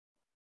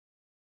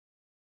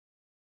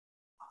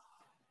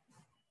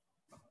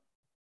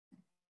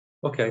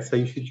Okay, so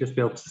you should just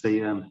be able to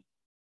see, not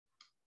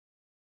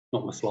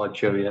my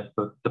slideshow yet,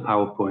 but the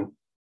PowerPoint.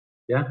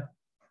 Yeah?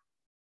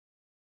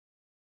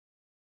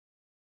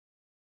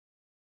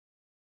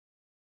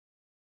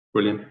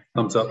 Brilliant.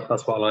 Thumbs up.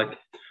 That's what I like.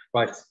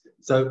 Right.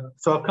 So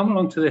I've come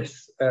along to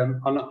this, and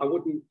I'm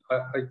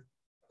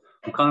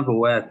kind of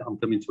aware that I'm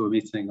coming to a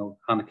meeting of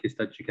anarchist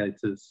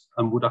educators,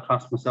 and would I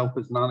class myself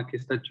as an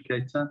anarchist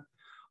educator?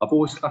 I've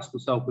always classed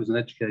myself as an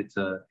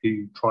educator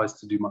who tries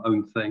to do my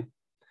own thing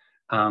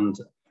and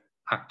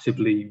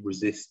actively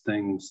resist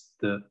things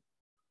that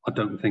I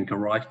don't think are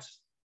right.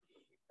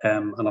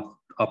 And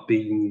I've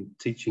been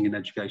teaching in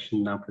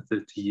education now for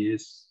 30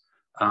 years.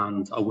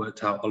 And I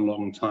worked out a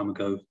long time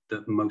ago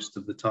that most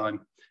of the time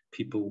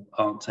people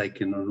aren't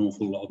taking an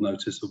awful lot of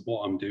notice of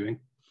what I'm doing.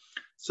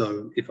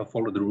 So if I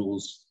follow the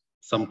rules,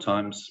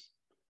 sometimes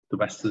the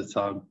rest of the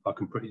time I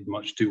can pretty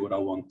much do what I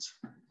want.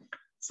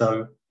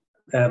 So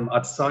I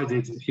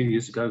decided a few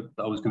years ago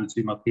that I was going to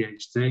do my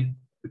PhD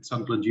at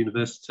Sunderland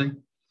University.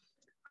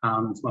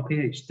 And my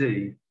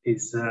PhD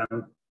is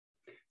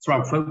it's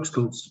around folk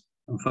schools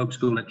and folk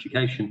school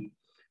education,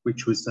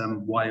 which was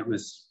why it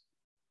was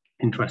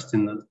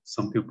interesting that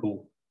some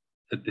people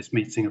at this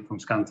meeting are from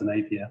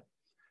Scandinavia.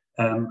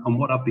 And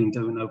what I've been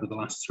doing over the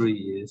last 3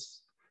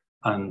 years,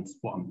 and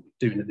what I'm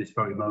doing at this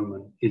very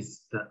moment,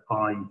 is that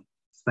I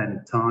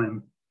spend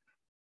time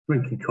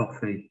drinking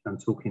coffee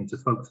and talking to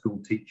folk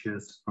school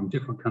teachers from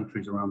different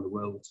countries around the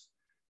world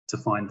to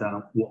find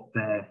out what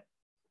their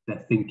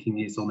thinking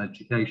is on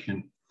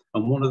education.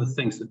 And one of the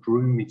things that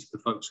drew me to the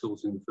folk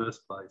schools in the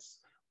first place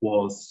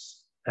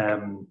was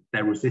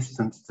their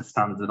resistance to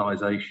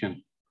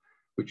standardization,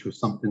 which was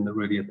something that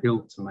really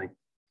appealed to me.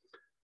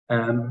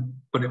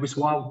 But it was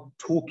while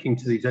talking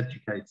to these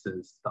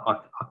educators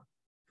that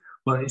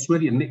well, it's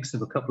really a mix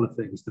of a couple of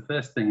things. The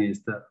first thing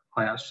is that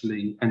I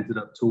actually ended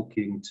up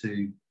talking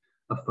to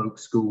a folk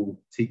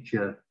school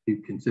teacher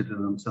who considered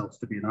themselves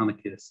to be an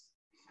anarchist.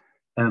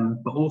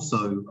 But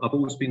also, I've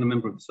always been a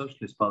member of the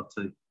Socialist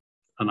Party,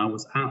 and I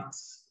was at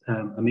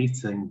a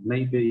meeting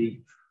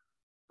maybe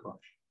like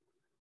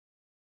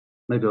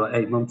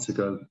 8 months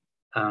ago,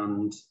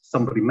 and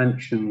somebody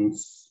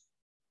mentions,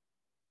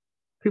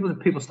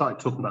 people started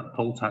talking about the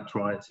poll tax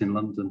riots in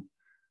London,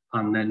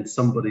 and then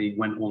somebody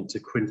went on to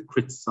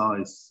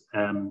criticise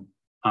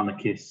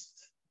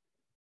anarchist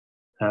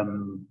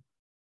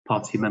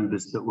party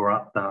members that were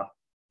at that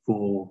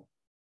for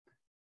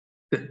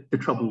the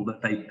trouble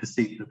that they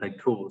perceived that they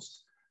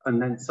caused.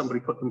 And then somebody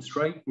put them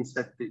straight and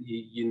said that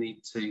you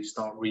need to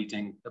start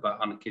reading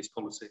about anarchist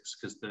politics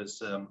because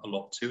there's a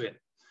lot to it.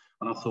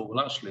 And I thought,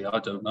 well, actually, I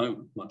don't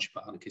know much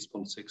about anarchist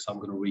politics. I'm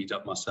going to read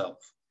up myself.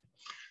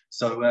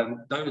 So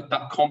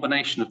that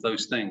combination of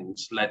those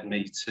things led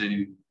me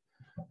to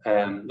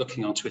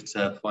looking on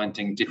Twitter,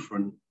 finding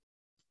different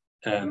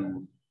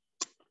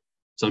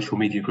social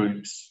media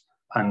groups.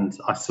 And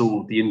I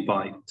saw the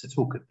invite to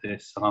talk at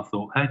this. And I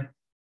thought, hey,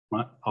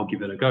 right, I'll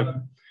give it a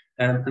go.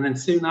 And then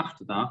soon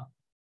after that,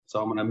 so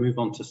I'm going to move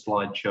on to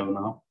slideshow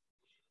now.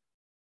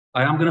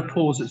 I am going to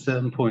pause at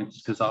certain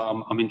points because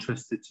I'm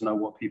interested to know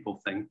what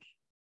people think.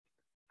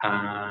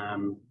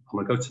 I'm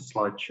going to go to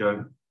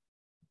slideshow.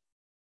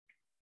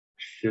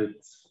 Should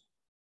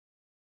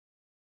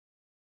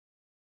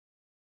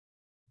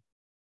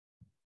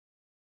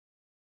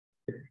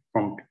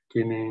from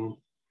beginning,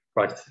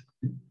 right.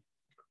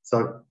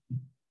 So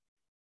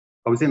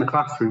I was in a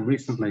classroom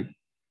recently,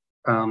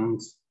 and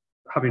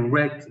having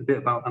read a bit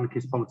about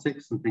anarchist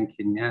politics and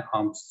thinking, yeah,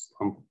 I'm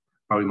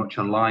very much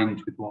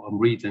aligned with what I'm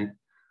reading,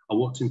 I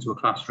walked into a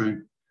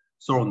classroom,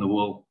 saw on the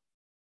wall,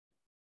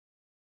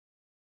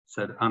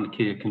 said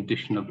anarchy, a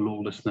condition of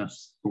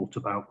lawlessness brought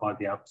about by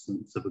the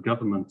absence of a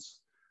government.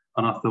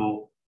 And I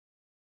thought,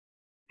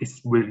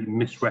 it's really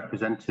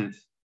misrepresented,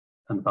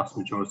 and the vast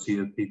majority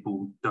of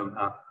people don't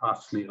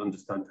actually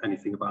understand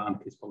anything about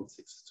anarchist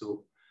politics at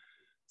all.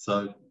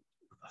 So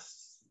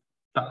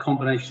that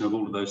combination of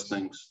all of those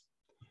things.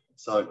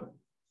 So,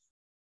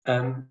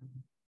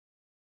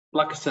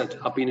 like I said,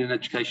 I've been in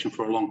education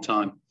for a long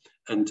time,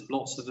 and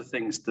lots of the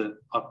things that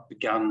I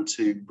began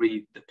to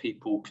read that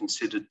people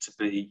considered to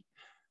be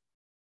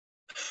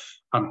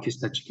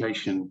anarchist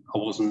education, I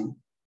wasn't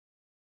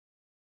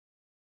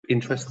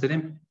interested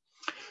in.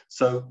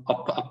 So I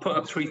put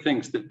up 3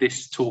 things that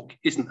this talk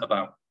isn't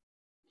about.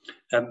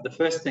 The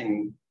first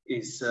thing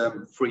is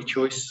free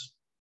choice,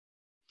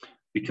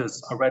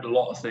 because I read a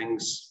lot of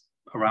things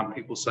around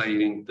people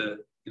saying that,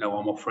 you know,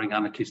 I'm offering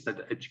anarchist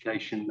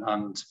education,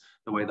 and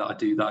the way that I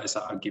do that is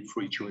that I give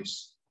free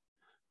choice.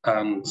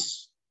 And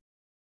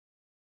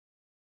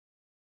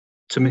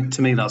to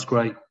me that's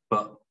great,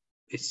 but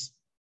it's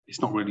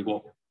not really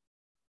what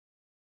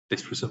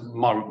this was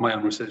my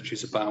own research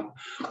is about.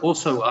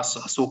 Also, I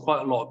saw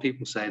quite a lot of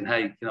people saying,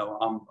 hey, you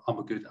know, I'm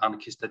a good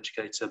anarchist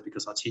educator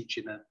because I teach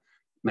in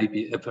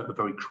maybe a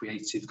very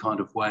creative kind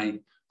of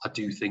way. I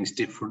do things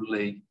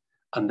differently.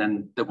 And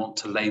then they want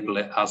to label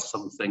it as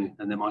something,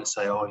 and they might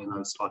say, oh, you know,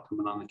 it's like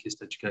I'm an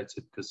anarchist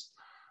educator because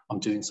I'm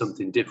doing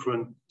something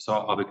different.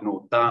 So I've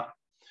ignored that.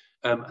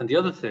 And the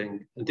other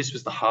thing, and this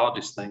was the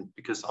hardest thing,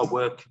 because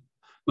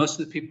most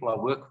of the people I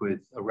work with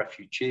are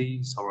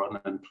refugees or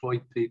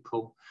unemployed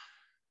people,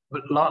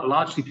 but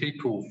largely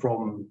people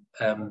from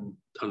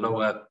a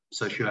lower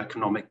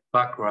socioeconomic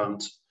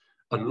background.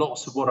 And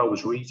lots of what I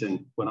was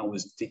reading when I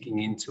was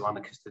digging into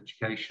anarchist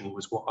education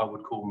was what I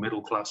would call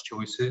middle class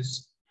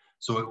choices.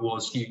 So it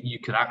was you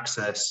could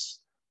access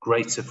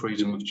greater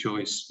freedom of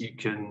choice. You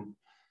can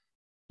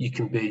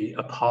be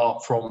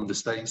apart from the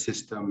state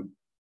system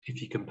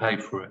if you can pay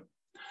for it.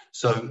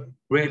 So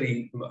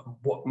really,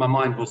 what my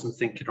mind wasn't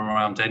thinking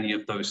around any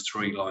of those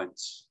three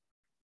lines.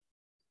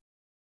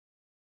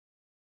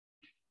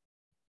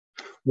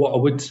 What I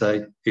would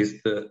say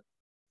is that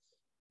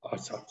I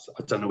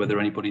don't know whether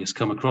anybody has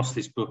come across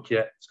this book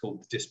yet. It's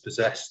called The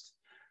Dispossessed.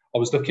 I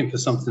was looking for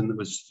something that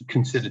was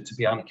considered to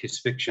be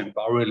anarchist fiction,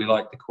 but I really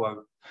like the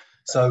quote.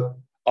 So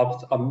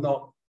I'm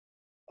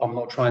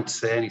not trying to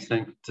say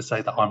anything to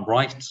say that I'm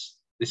right.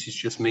 This is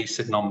just me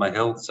sitting on my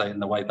hill saying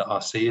the way that I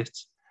see it.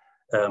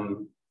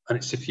 And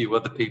it's a few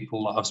other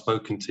people that I've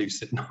spoken to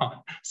sitting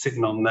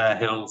on their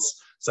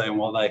hills saying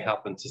what they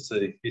happen to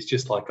see. It's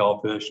just like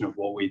our version of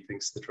what we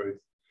think is the truth.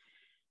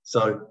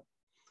 So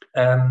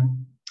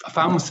I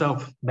found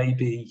myself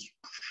maybe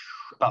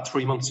about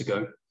 3 months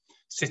ago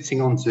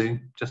sitting on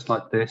Zoom, just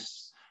like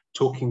this,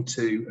 talking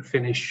to a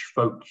Finnish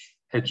folk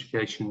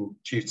education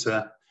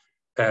tutor.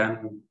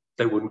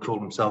 They wouldn't call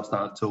themselves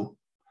that at all.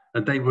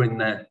 And they were in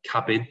their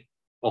cabin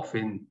off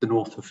in the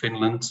north of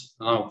Finland.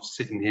 And I was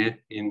sitting here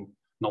in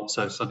not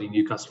so sunny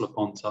Newcastle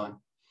upon Tyne.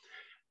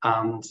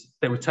 And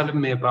they were telling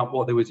me about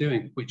what they were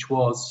doing, which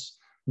was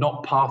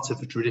not part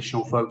of a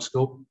traditional folk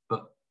school,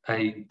 but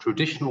a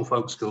traditional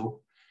folk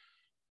school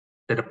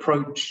that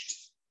approached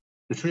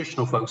the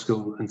traditional folk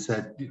school and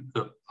said,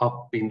 look,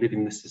 I've been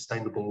living this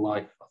sustainable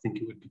life. I think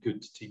it would be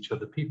good to teach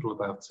other people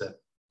about it.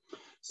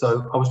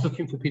 So I was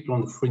looking for people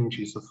on the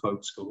fringes of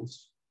folk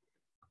schools.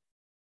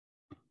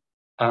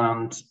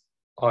 And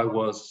I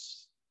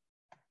was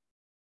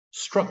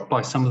struck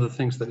by some of the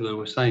things that they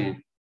were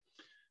saying,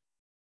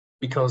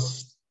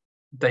 because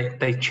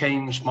they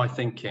changed my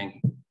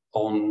thinking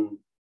on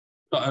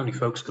not only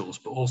folk schools,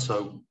 but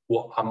also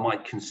what I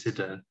might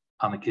consider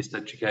anarchist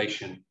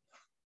education.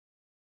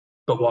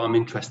 But what I'm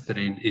interested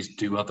in is,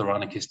 do other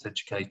anarchist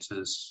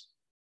educators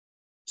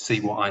see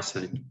what I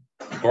see?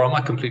 Or am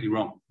I completely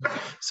wrong?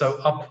 So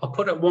I'll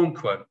put up one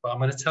quote, but I'm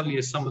going to tell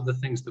you some of the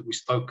things that we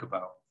spoke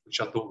about,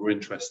 which I thought were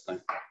interesting.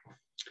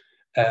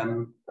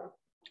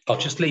 I'll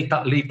just leave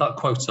that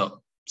quote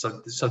up.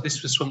 So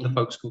this was from the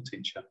folk school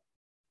teacher.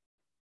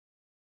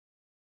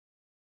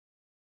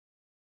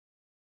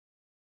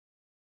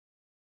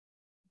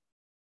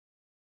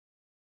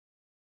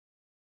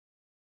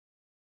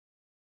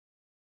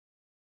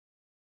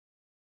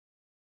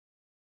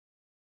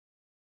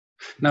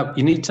 Now,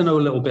 you need to know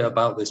a little bit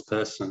about this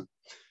person.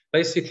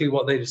 Basically,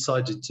 what they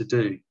decided to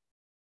do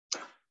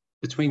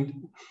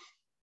between,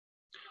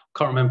 I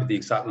can't remember the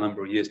exact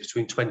number of years,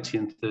 between 20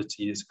 and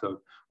 30 years ago,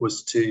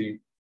 was to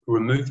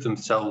remove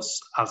themselves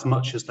as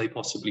much as they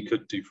possibly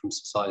could do from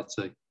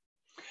society.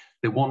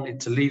 They wanted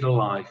to lead a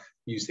life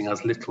using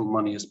as little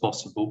money as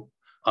possible.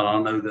 And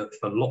I know that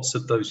for lots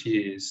of those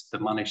years, they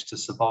managed to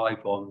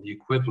survive on the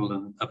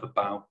equivalent of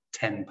about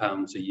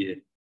 £10 a year.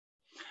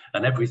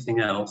 And everything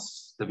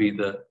else, they've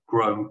either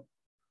grown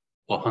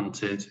or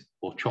hunted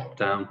or chopped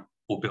down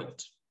or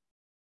built.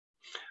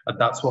 And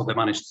that's what they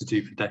managed to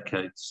do for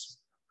decades,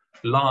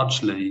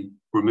 largely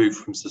removed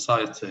from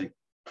society.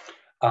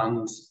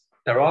 And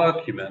their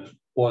argument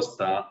was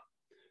that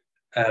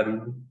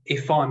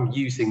if I'm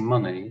using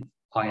money,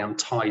 I am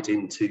tied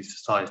into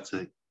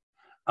society.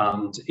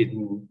 And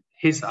in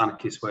his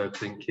anarchist way of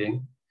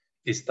thinking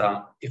is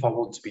that if I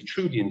want to be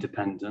truly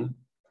independent,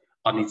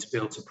 I need to be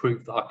able to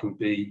prove that I can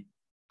be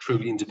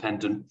truly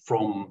independent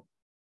from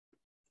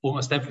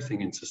almost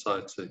everything in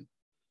society.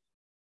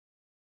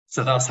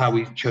 So that's how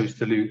we chose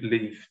to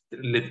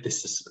live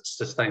this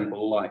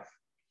sustainable life.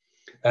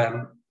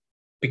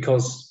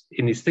 Because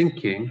in his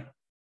thinking,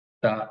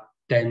 that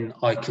then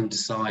I can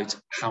decide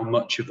how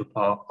much of a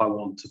part I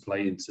want to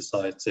play in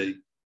society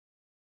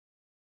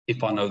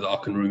if I know that I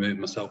can remove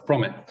myself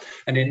from it.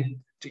 And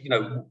in,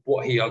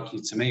 what he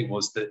argued to me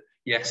was that,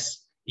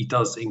 yes, he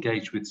does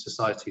engage with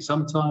society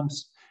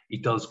sometimes, he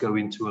does go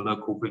into a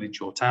local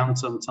village or town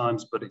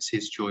sometimes, but it's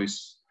his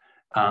choice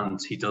and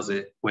he does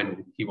it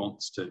when he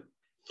wants to.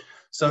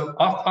 So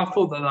I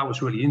thought that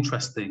was really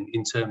interesting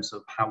in terms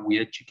of how we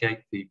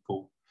educate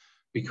people,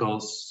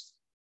 because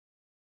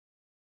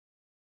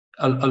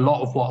a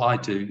lot of what I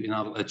do in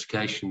adult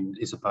education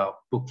is about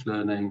book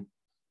learning.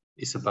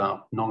 It's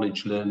about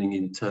knowledge learning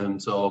in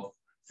terms of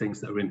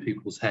things that are in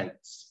people's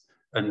heads.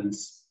 And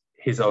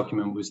his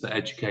argument was that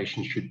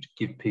education should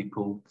give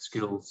people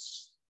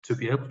skills to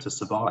be able to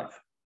survive,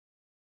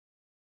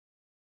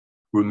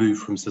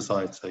 removed from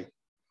society.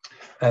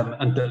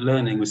 And that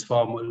learning was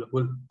far more,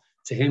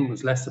 to him,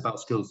 was less about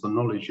skills than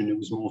knowledge, and it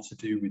was more to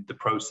do with the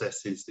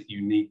processes that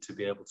you need to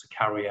be able to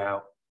carry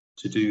out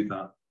to do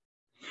that.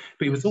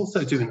 But he was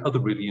also doing other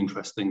really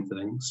interesting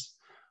things,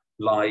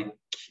 like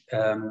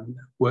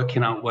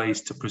working out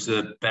ways to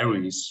preserve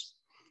berries.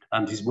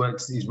 And he's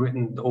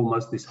written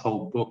almost this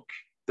whole book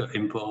that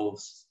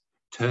involves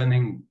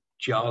turning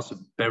jars of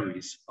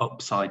berries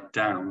upside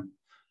down,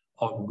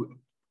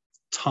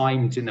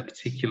 timed in a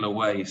particular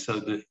way, so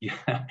that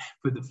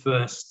for the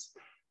first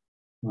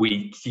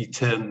week you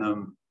turn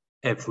them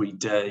every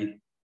day,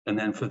 and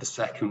then for the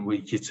second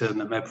week you turn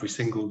them every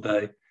single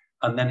day.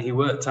 And then he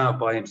worked out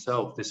by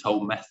himself this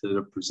whole method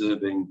of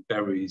preserving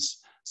berries,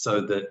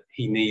 so that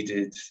he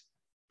needed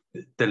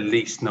the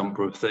least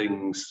number of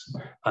things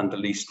and the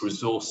least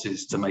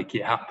resources to make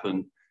it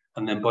happen.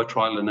 And then by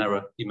trial and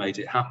error, he made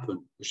it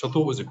happen, which I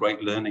thought was a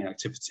great learning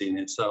activity in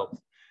itself.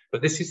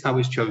 But this is how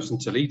he's chosen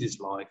to lead his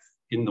life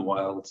in the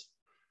wild,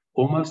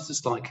 almost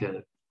as like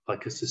a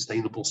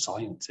sustainable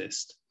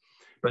scientist.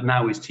 But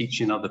now he's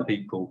teaching other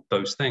people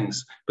those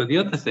things. But the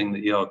other thing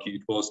that he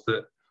argued was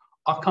that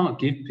I can't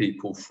give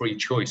people free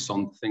choice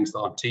on the things that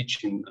I'm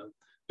teaching them,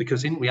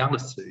 because in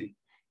reality,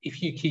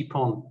 if you keep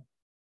on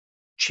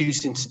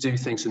choosing to do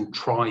things and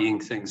trying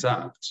things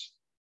out,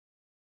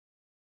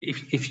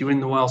 if you're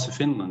in the wilds of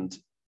Finland,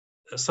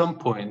 at some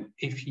point,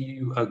 if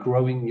you are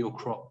growing your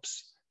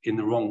crops in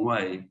the wrong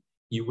way,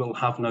 you will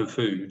have no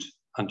food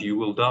and you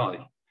will die.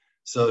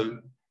 So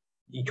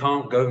you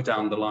can't go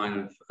down the line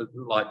of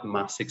like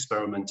mass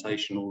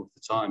experimentation all of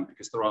the time,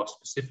 because there are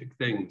specific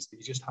things that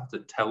you just have to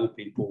tell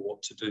people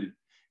what to do.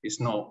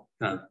 It's not,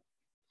 you know,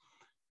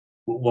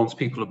 once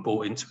people are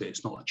bought into it,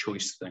 it's not a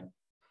choice thing.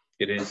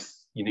 It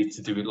is, you need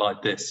to do it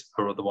like this,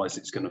 or otherwise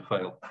it's going to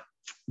fail.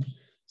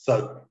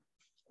 So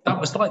that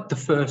was like the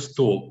first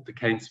thought that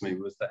came to me,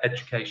 was that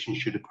education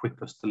should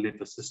equip us to live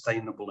a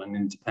sustainable and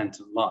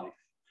independent life,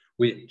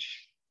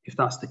 which, if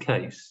that's the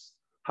case,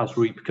 has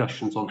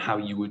repercussions on how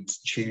you would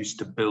choose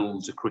to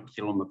build a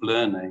curriculum of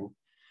learning,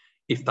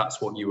 if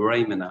that's what you were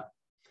aiming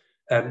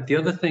at. The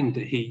other thing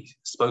that he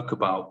spoke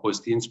about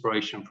was the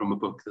inspiration from a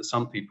book that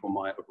some people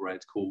might have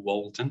read called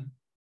Walden.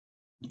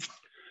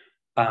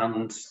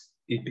 And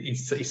he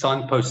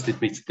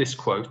signposted me to this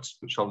quote,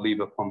 which I'll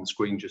leave up on the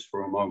screen just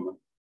for a moment.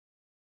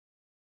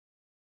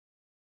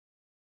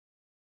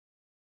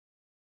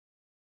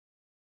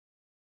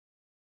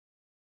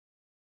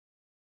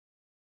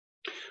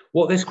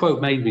 What this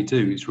quote made me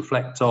do is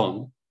reflect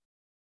on,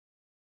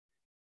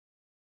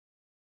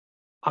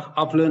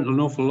 I've learned an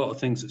awful lot of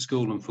things at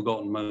school and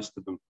forgotten most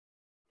of them.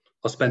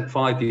 I spent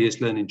 5 years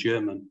learning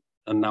German,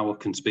 and now I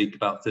can speak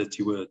about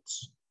 30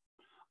 words.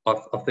 I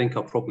think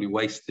I probably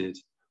wasted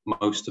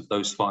most of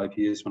those 5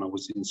 years when I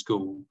was in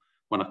school,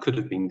 when I could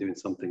have been doing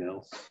something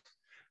else.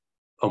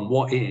 And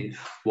what if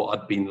what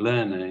I'd been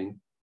learning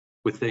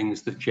were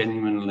things that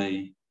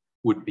genuinely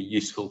would be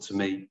useful to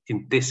me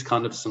in this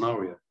kind of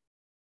scenario?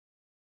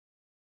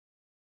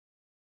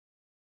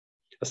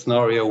 A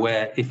scenario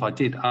where if I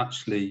did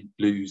actually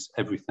lose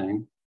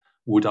everything,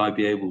 would I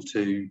be able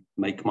to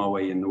make my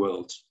way in the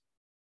world?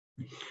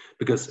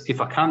 Because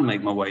if I can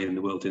make my way in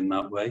the world in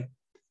that way,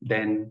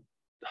 then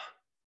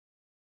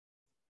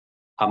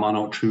am I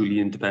not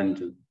truly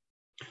independent?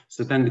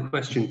 So then the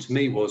question to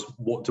me was,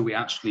 what do we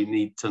actually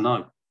need to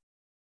know?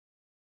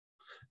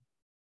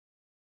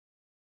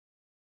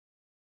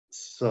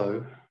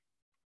 So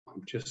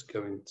I'm just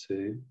going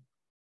to,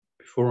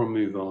 before I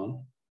move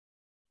on,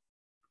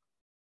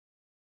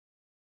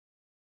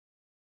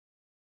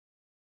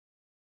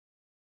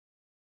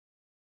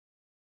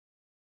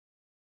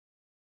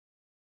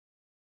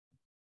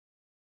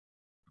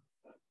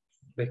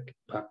 flick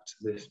back to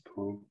this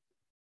point.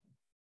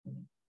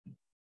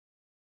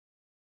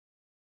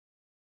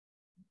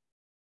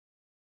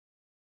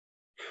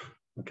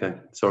 Okay,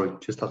 sorry,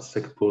 just had to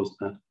take a pause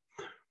there.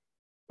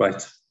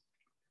 Right,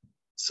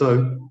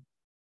 so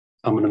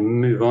I'm going to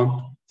move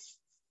on.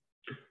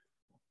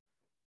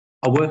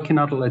 I work in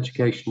adult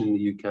education in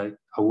the UK.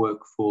 I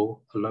work for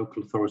a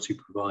local authority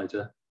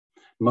provider.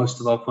 Most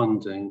of our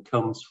funding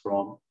comes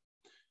from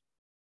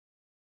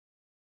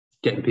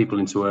getting people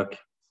into work.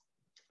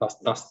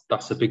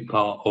 That's a big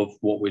part of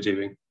what we're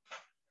doing.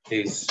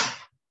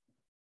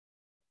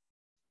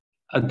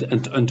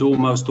 And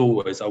almost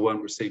always I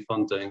won't receive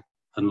funding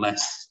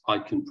unless I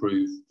can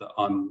prove that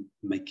I'm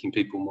making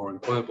people more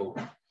employable.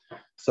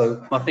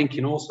 So my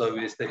thinking also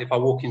is that if I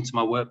walk into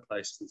my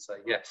workplace and say,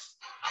 yes,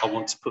 I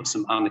want to put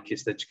some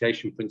anarchist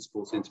education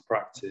principles into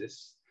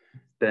practice,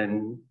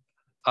 then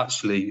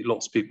actually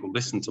lots of people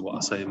listen to what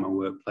I say in my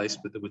workplace,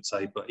 but they would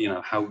say, but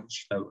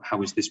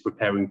how is this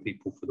preparing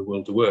people for the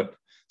world of work?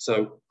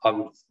 So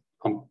I'm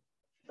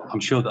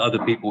sure that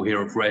other people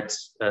here have read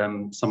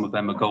some of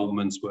Emma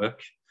Goldman's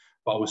work,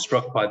 but I was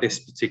struck by this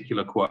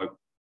particular quote.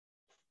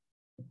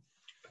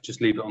 Just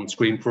leave it on the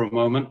screen for a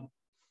moment.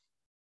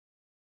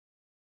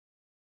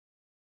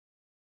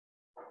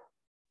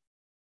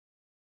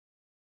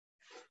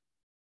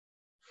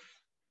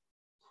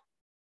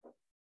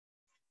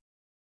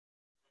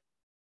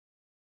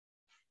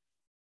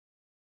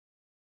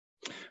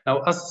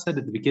 Now, as I said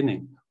at the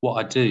beginning, what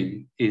I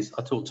do is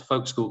I talk to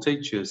folk school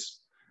teachers,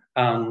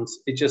 and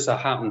it just so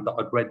happened that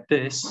I'd read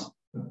this,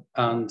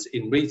 and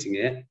in reading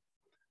it,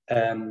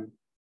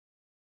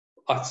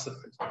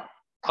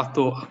 I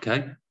thought,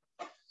 okay,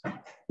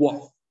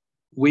 what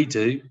we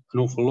do an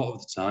awful lot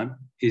of the time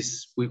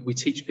is we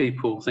teach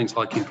people things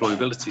like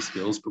employability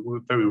skills, but we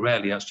very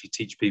rarely actually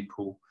teach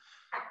people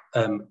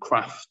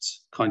craft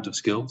kind of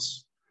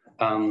skills.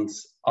 And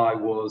I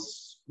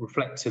was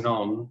reflecting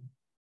on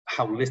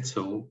how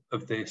little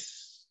of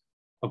this,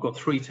 I've got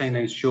 3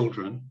 teenage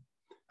children,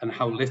 and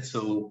how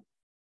little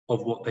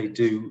of what they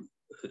do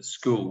at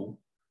school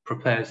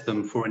prepares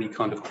them for any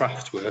kind of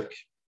craft work.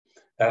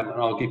 And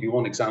I'll give you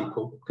one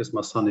example, because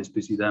my son is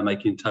busy there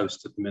making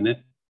toast at the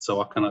minute,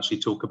 so I can actually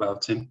talk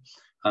about him,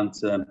 and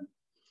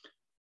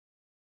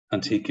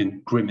he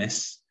can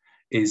grimace,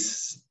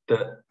 is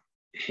that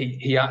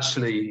he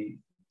actually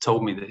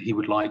told me that he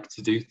would like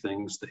to do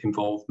things that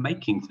involve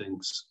making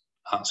things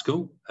at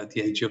school at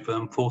the age of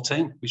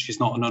 14, which is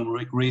not an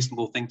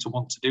unreasonable thing to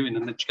want to do in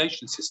an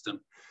education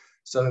system.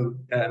 So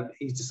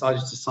he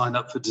decided to sign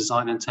up for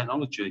design and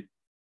technology.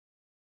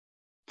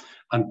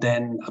 And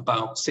then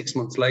about 6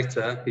 months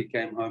later, he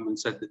came home and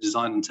said that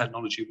design and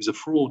technology was a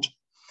fraud,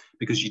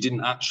 because you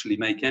didn't actually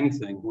make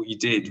anything. What you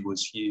did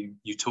was you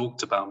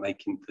talked about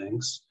making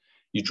things,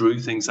 you drew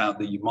things out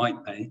that you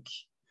might make,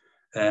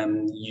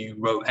 you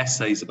wrote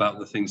essays about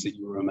the things that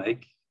you were going to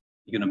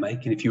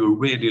make, and if you were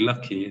really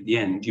lucky at the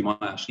end, you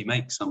might actually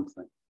make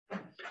something.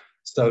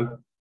 So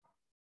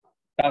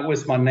that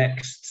was my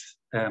next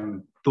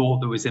thought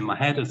that was in my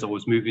head as I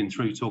was moving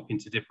through talking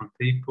to different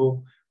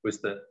people,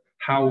 was that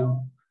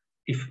how,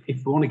 if we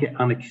want to get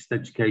anarchist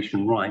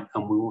education right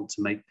and we want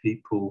to make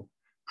people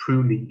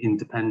truly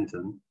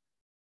independent,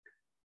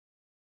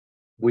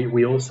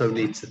 we also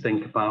need to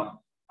think about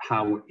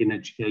how in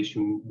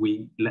education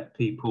we let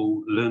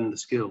people learn the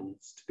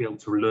skills to be able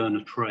to learn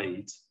a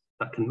trade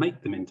that can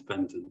make them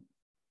independent.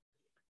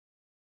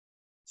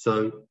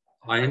 So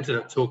I ended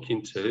up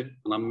talking to,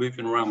 and I'm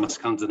moving around my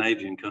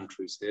Scandinavian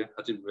countries here.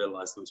 I didn't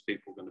realise there was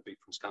people going to be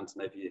from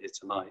Scandinavia here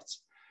tonight.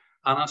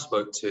 And I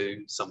spoke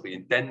to somebody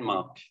in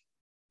Denmark,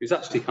 who's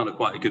actually kind of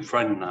quite a good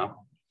friend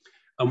now.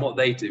 And what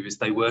they do is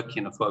they work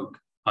in a folk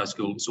high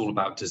school. It's all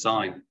about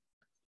design.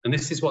 And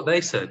this is what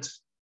they said.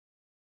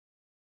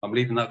 I'm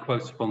leaving that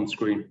quote up on the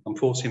screen. I'm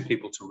forcing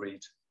people to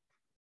read.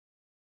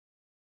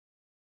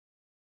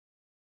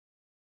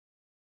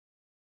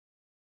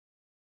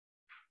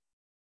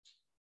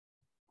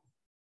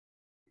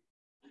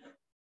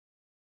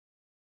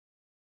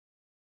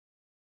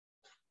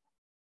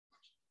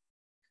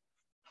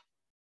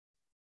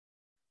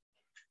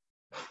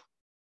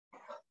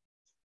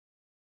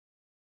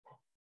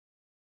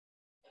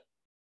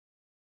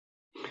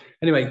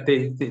 Anyway,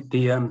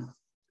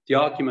 the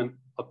argument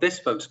of this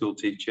folk school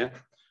teacher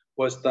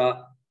was that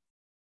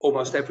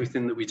almost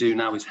everything that we do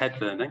now is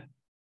head learning,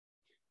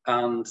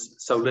 and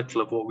so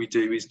little of what we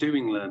do is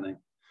doing learning.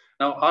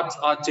 Now,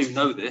 I do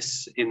know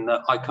this in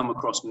that I come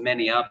across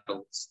many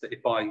adults that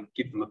if I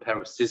give them a pair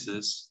of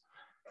scissors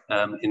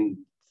at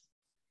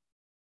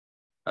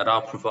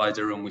our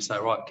provider and we say,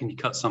 right, can you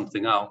cut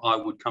something out? I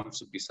would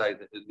comfortably say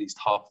that at least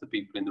half the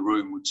people in the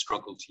room would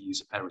struggle to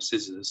use a pair of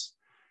scissors,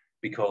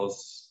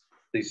 because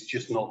these are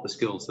just not the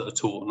skills that are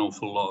taught an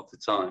awful lot of the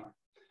time.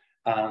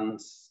 And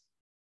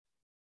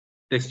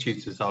this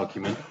tutor's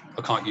argument,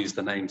 I can't use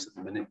the names at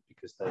the minute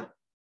because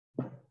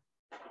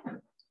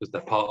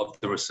they're part of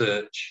the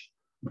research,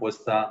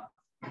 was that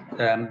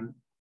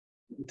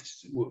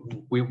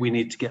we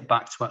need to get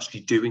back to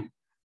actually doing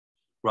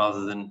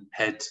rather than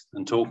head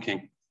and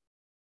talking.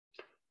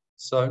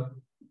 So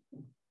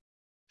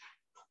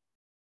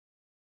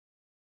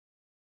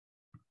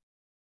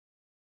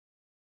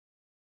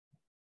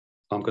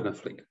I'm going to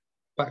flick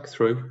back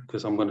through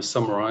because I'm going to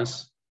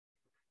summarize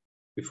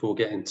before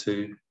getting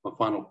to my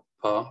final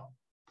part.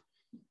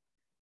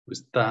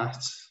 Was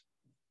that.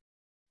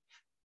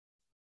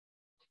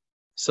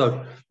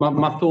 So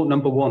my thought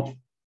number one,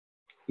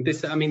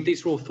 these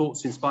are all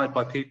thoughts inspired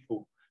by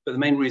people, but the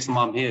main reason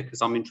why I'm here,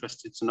 because I'm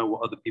interested to know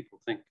what other people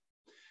think,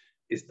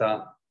 is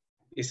that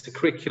it's the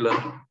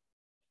curriculum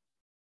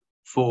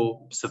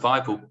for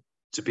survival,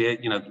 to be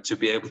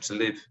able to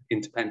live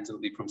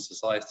independently from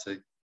society,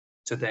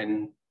 to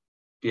then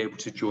be able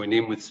to join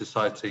in with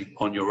society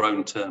on your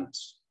own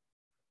terms.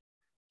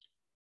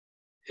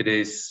 It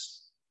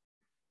is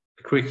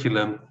a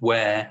curriculum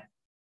where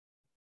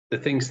the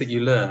things that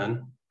you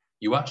learn,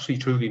 you actually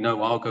truly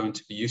know are going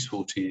to be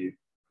useful to you.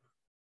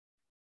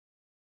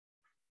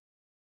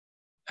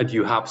 And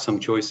you have some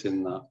choice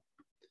in that.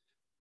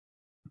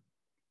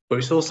 But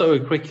it's also a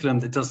curriculum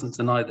that doesn't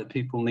deny that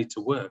people need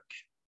to work.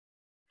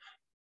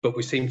 But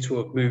we seem to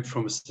have moved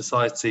from a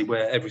society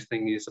where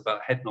everything is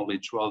about head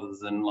knowledge rather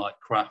than like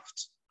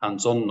craft,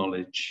 hands-on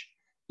knowledge.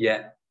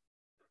 Yet,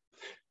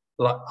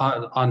 like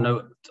I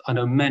know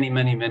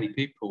many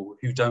people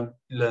who don't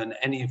learn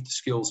any of the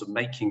skills of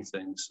making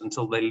things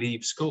until they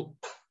leave school,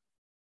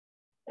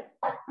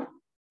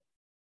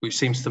 which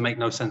seems to make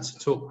no sense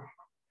at all.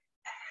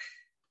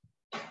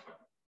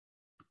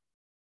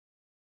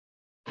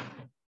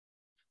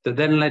 That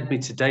then led me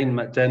to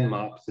Denmark,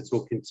 to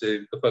talking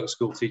to a folk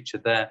school teacher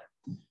there,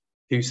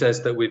 who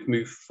says that we've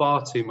moved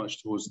far too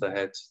much towards the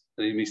head,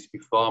 and it needs to be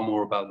far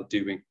more about the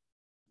doing.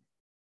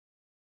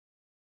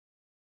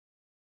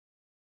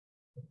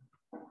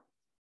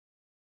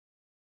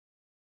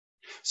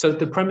 So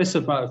the premise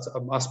of my,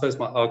 I suppose,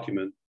 my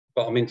argument,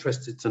 but I'm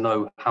interested to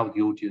know how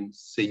the audience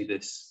see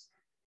this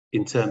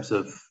in terms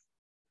of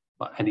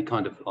like any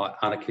kind of like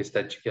anarchist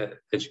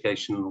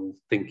educational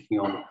thinking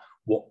on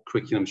what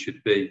curriculum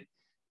should be,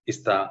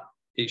 is that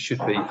it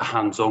should be a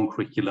hands-on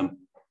curriculum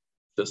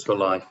that's for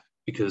life.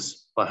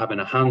 Because by having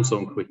a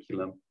hands-on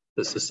curriculum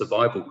that's a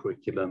survival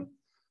curriculum,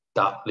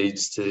 that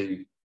leads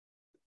to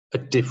a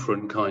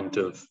different kind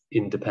of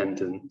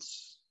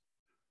independence.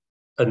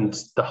 And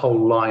the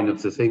whole line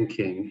of the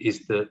thinking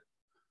is that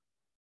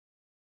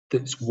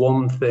it's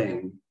one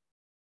thing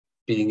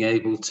being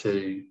able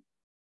to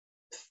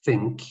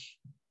think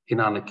in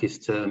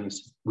anarchist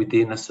terms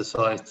within a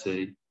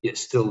society, yet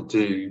still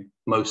do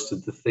most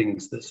of the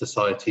things that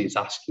society is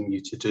asking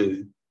you to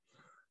do,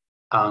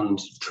 and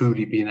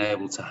truly being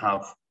able to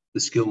have the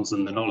skills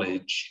and the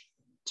knowledge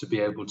to be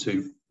able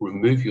to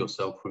remove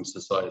yourself from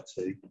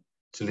society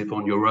to live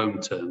on your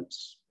own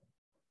terms.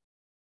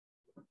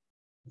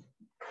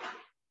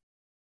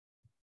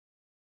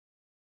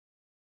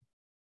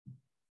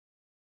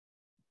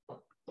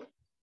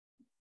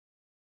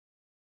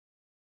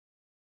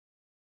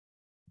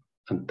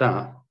 And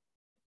that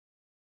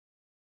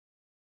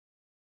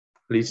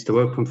leads to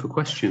open for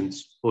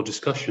questions or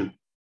discussion.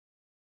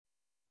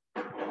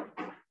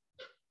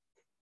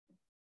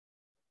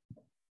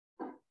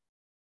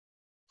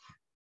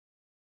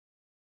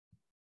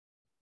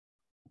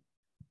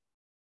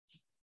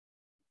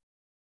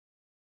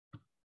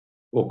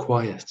 Or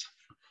quiet.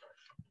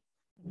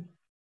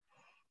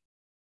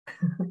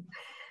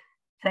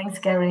 Thanks,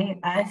 Garry.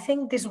 I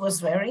think this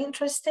was very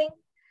interesting.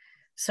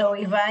 So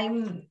if I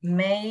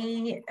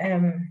may,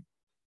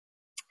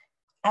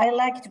 I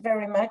liked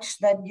very much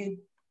that you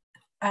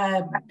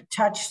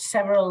touched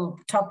several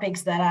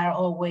topics that are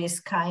always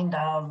kind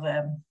of,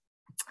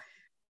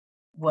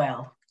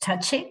 well,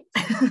 touchy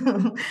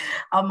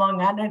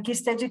among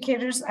anarchist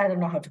educators. I don't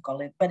know how to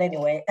call it, but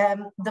anyway,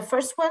 the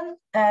first one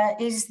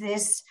is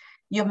this,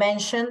 you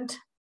mentioned,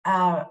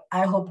 I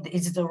hope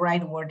it's the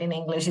right word in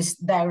English, is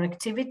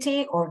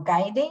directivity or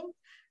guiding.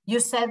 You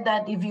said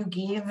that if you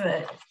give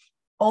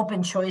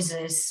open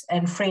choices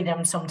and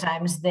freedom,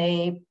 sometimes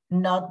they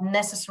not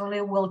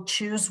necessarily will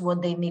choose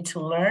what they need to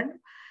learn.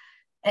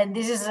 And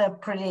this is a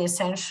pretty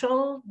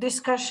essential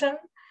discussion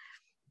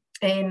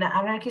in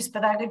anarchist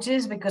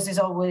pedagogies, because it's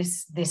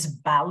always this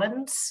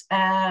balance.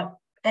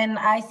 And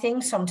I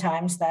think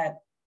sometimes that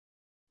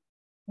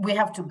we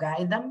have to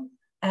guide them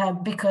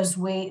because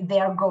they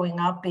are growing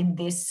up in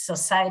these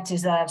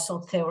societies that are so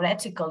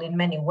theoretical in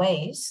many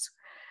ways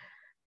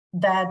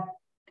that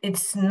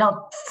it's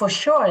not for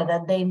sure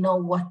that they know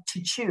what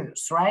to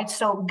choose, right?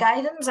 So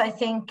guidance, I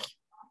think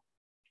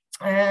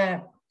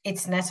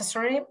it's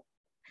necessary.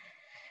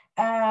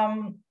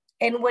 And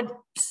what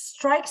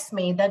strikes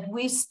me that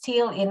we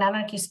still, in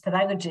anarchist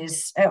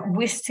pedagogies,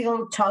 we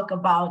still talk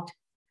about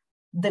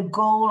the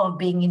goal of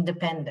being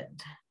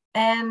independent.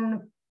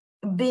 And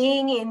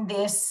being in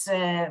this,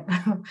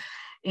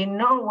 in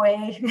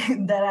Norway,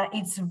 that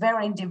it's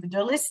very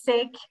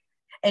individualistic,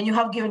 and you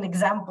have given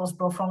examples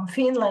both from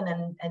Finland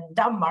and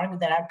Denmark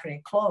that are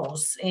pretty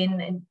close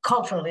in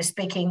culturally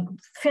speaking.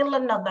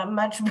 Finland not that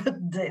much, but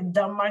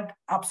Denmark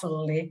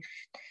absolutely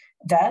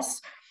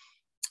does.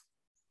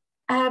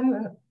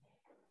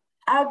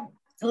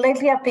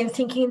 Lately I've been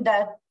thinking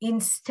that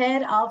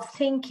instead of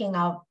thinking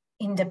of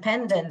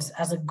independence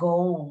as a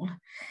goal,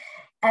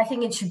 I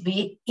think it should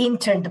be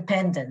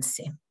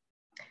interdependency,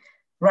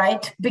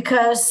 right?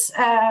 Because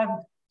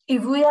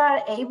if we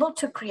are able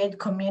to create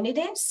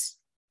communities,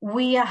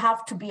 we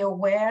have to be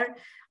aware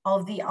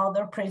of the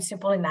other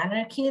principle in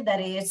anarchy, that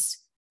is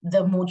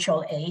the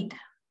mutual aid,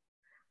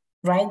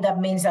 right? That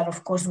means that,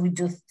 of course, we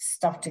do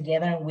stuff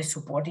together and we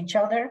support each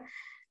other.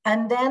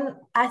 And then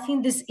I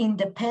think this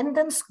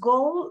independence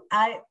goal,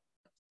 I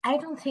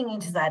don't think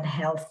it's that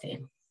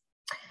healthy.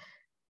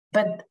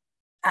 But,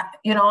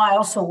 you know, I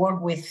also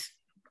work with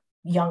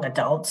young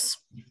adults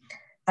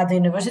at the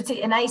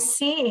university, and I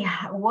see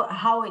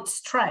how it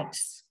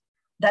strikes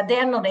that they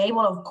are not able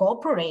of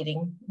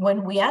cooperating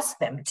when we ask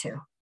them to,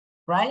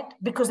 right?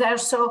 Because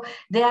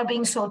they are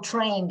being so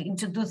trained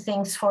into do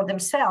things for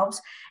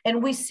themselves.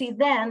 And we see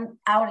then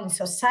out in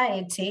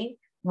society,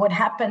 what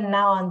happened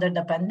now under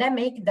the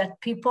pandemic, that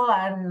people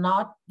are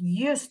not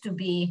used to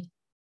be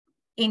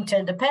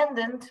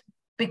interdependent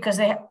because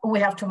we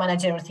have to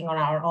manage everything on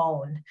our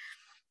own.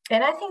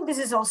 And I think this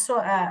is also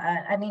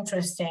an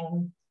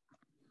interesting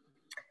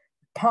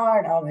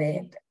part of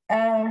it.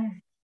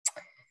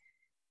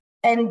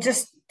 And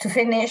just to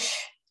finish,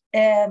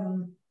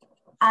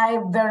 I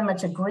very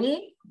much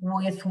agree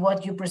with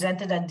what you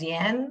presented at the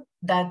end,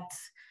 that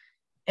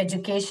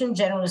education,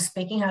 generally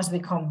speaking, has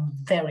become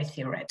very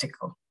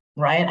theoretical,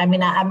 right? I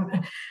mean,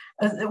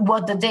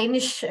 what the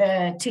Danish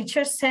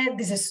teacher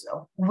said,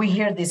 we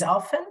hear this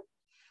often.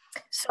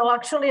 So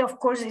actually, of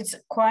course, it's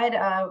quite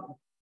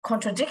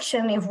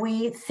contradiction if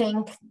we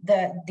think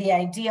that the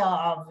idea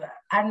of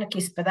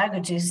anarchist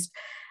pedagogy is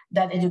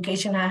that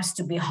education has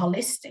to be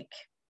holistic.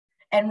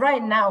 And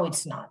right now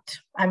it's not.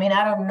 I mean,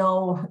 I don't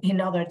know in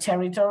other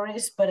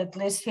territories, but at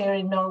least here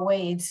in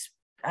Norway, it's,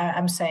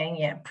 I'm saying,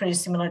 yeah, pretty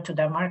similar to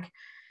Denmark.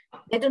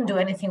 They don't do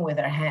anything with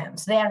their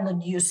hands. They are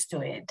not used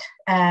to it.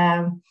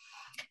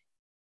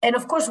 And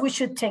of course, we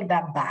should take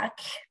that back.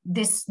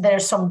 There are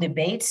some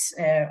debates,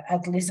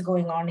 at least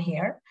going on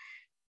here.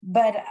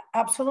 But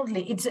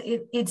absolutely,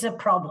 it's a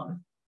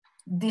problem,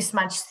 this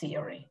much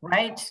theory,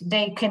 right?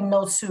 They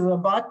cannot sew a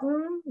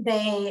button.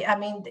 I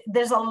mean,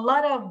 there's a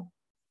lot of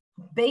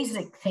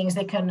basic things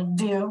they can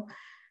do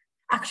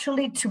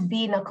actually to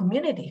be in a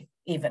community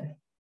even,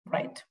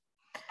 right?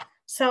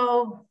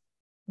 So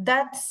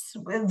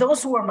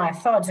those were my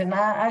thoughts. And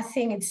I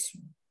think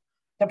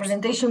the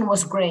presentation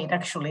was great,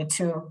 actually,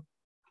 to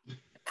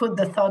put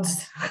the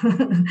thoughts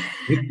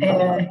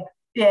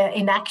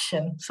in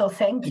action. So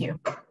thank you.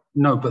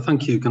 No, but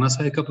thank you. Can I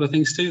say a couple of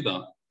things to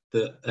that?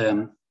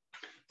 That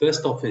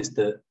first off is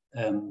that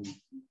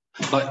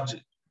like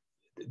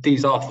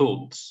these are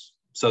thoughts.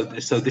 So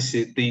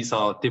these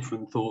are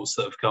different thoughts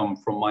that have come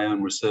from my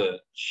own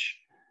research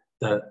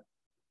that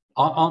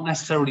aren't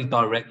necessarily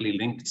directly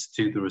linked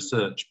to the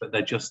research, but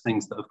they're just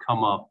things that have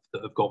come up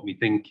that have got me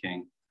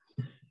thinking.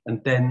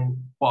 And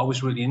then what I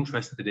was really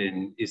interested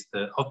in is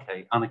that,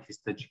 okay,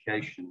 anarchist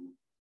education.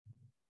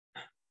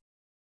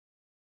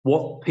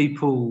 What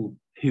people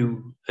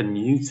who are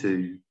new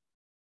to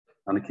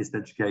anarchist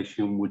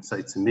education would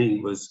say to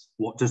me was,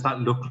 what does that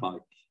look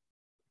like?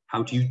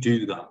 How do you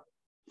do that?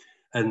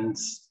 And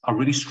I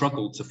really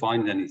struggled to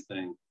find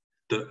anything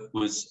that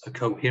was a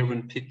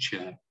coherent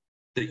picture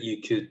that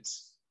you could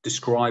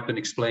describe and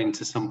explain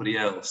to somebody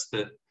else,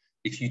 that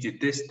if you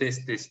did this,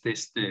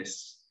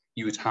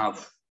 you would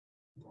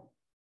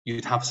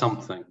have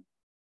something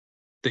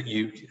that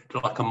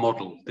like a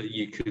model that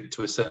you could,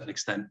 to a certain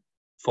extent,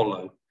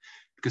 follow.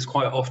 Because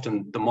quite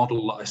often the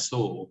model that I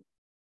saw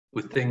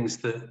were things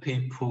that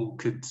people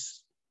could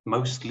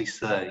mostly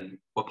say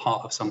were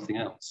part of something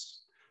else.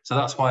 So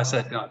that's why I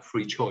said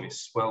free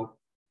choice. Well,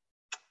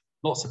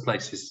 lots of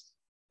places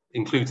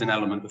includes an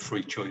element of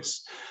free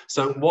choice.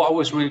 So what I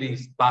was really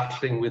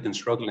battling with and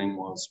struggling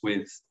was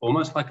with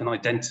almost like an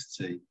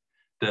identity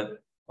that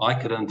I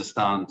could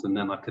understand and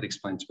then I could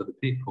explain to other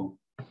people.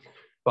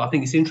 But I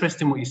think it's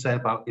interesting what you say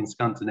about in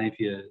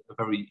Scandinavia, a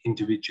very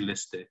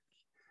individualistic,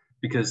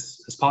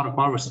 because as part of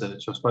my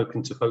research, I've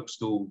spoken to folk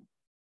school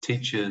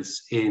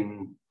teachers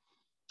in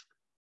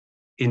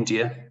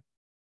India,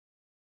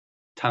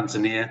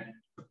 Tanzania,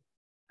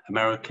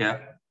 America,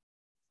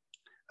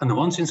 and the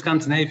ones in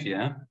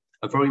Scandinavia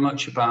are very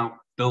much about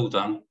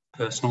build-on,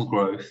 personal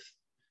growth,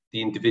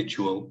 the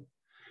individual.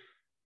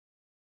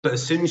 But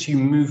as soon as you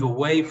move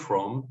away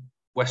from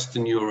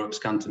Western Europe,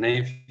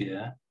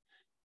 Scandinavia,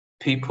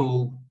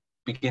 people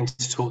begin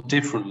to talk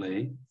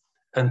differently,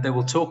 and they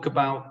will talk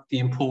about the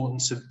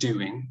importance of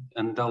doing,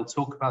 and they'll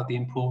talk about the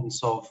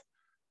importance of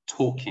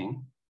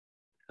talking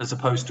as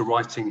opposed to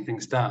writing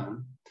things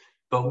down.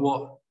 But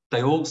what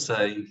they all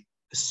say,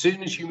 as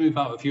soon as you move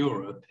out of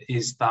Europe,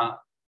 is that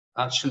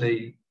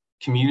actually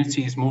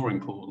community is more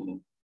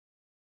important.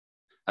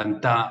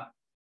 And that,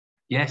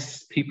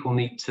 yes, people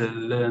need to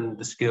learn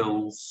the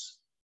skills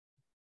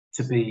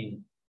to be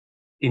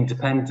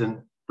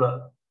independent,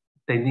 but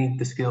they need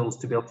the skills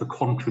to be able to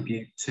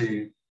contribute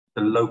to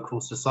the local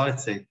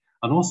society.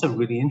 And also,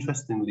 really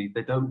interestingly,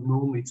 they don't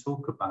normally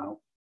talk about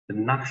the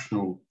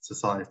national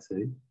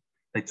society.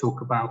 They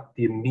talk about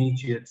the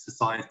immediate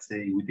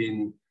society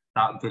within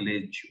that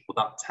village or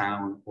that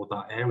town or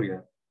that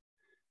area.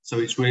 So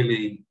it's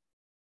really,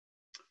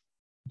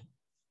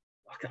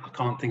 I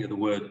can't think of the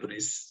word, but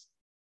it's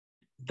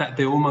that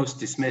they almost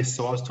dismiss.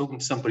 So I was talking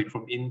to somebody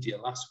from India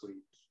last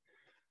week,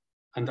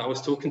 and I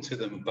was talking to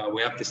them about,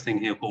 we have this thing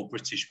here called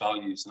British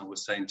values, and I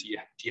was saying, do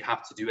you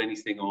have to do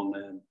anything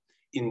on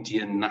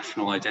Indian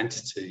national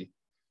identity?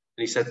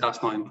 And he said,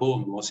 that's not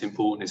important. What's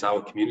important is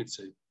our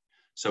community.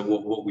 So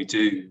what we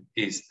do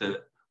is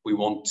that we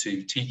want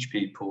to teach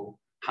people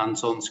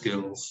hands-on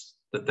skills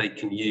that they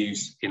can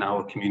use in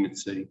our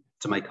community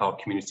to make our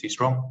community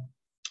strong.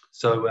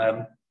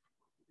 So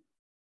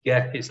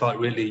yeah, it's like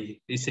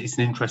really, it's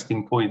an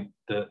interesting point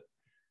that,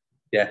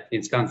 yeah,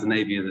 in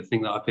Scandinavia, the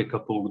thing that I pick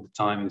up all the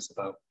time is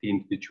about the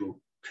individual.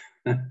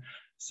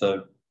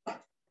 So,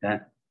 yeah.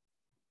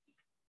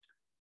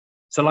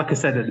 So like I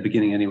said at the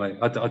beginning anyway,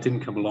 I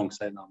didn't come along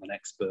saying I'm an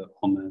expert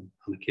on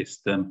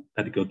anarchist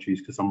pedagogies,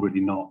 because I'm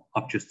really not.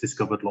 I've just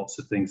discovered lots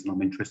of things and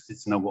I'm interested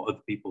to know what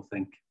other people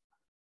think.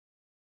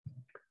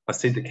 I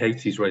see that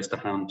Katie's raised a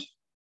hand.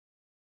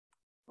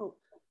 Oh,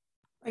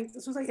 thanks.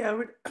 This was like, yeah,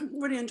 I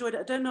really enjoyed it.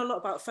 I don't know a lot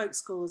about folk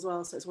school as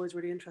well, so it's always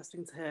really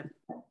interesting to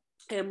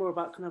hear more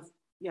about kind of,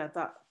 yeah,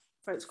 that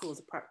folk school as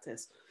a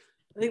practice.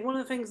 I think one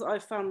of the things that I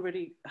found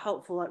really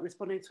helpful, like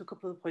responding to a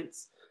couple of the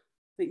points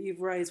that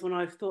you've raised when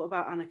I've thought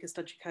about anarchist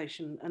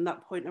education, and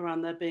that point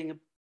around there being a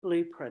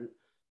blueprint,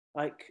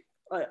 like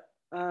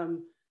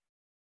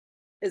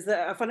is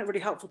that I find it really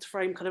helpful to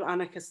frame kind of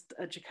anarchist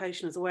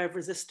education as a way of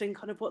resisting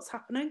kind of what's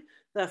happening.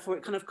 Therefore,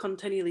 it kind of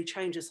continually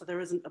changes, so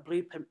there isn't a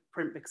blueprint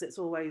because it's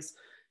always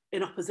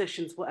in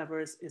opposition to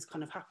whatever is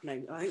kind of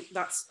happening. I think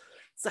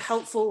it's a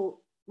helpful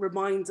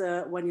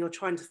reminder when you're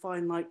trying to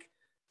find like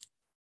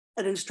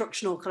an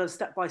instructional kind of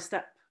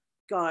step-by-step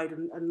guide,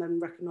 and then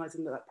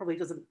recognizing that probably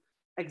doesn't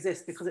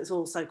exist because it's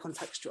all so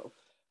contextual.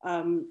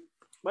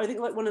 But I think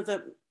like one of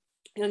the,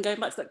 you know, going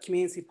back to that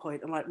community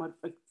point, and like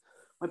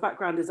my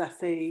background is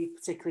FE,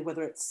 particularly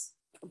whether it's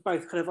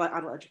both kind of like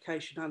adult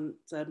education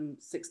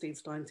and 16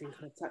 to 19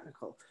 kind of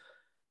technical.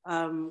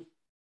 And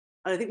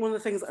I think one of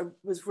the things that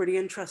was really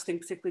interesting,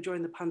 particularly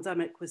during the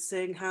pandemic, was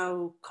seeing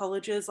how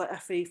colleges like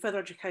FE, further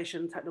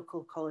education,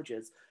 technical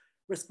colleges,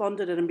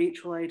 responded in a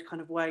mutual aid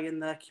kind of way in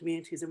their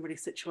communities and really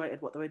situated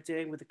what they were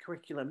doing with the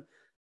curriculum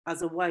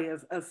as a way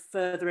of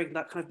furthering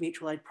that kind of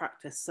mutual aid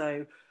practice.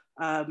 So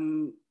at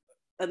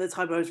the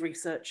time I was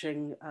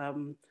researching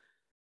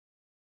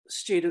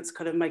students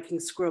kind of making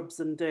scrubs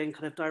and doing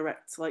kind of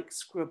direct like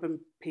scrub and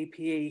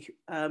PPE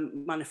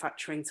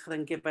manufacturing to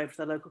then give over to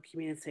their local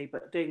community,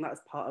 but doing that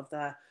as part of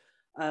their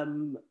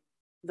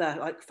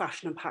like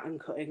fashion and pattern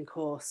cutting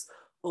course,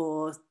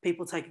 or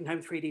people taking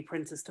home 3D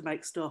printers to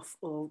make stuff,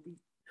 or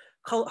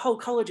whole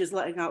colleges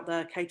letting out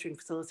their catering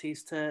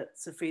facilities to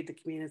feed the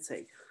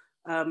community.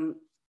 I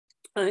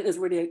think there's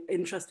really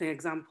interesting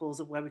examples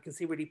of where we can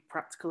see really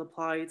practical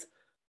applied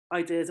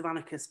ideas of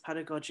anarchist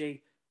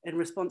pedagogy in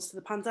response to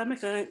the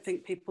pandemic. I don't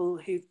think people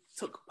who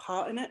took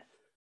part in it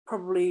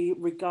probably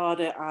regard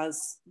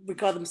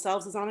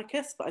themselves as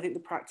anarchists, but I think the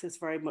practice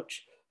very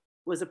much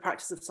was a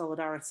practice of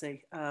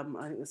solidarity. I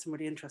think there's some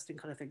really interesting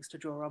kind of things to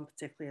draw on,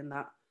 particularly in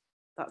that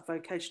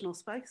vocational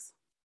space.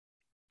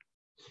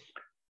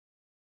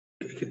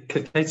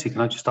 Katie,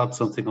 can I just add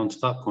something onto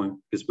that point?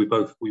 Because we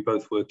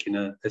both work in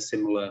a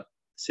similar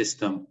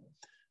system.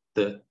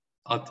 That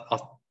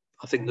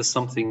I think there's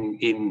something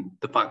in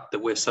the fact that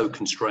we're so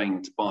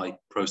constrained by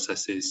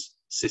processes,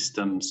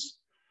 systems,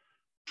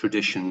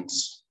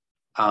 traditions,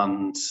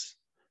 and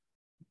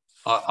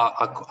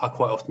I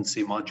quite often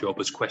see my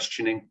job as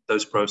questioning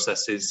those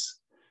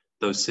processes,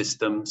 those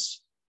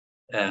systems,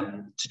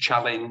 to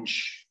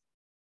challenge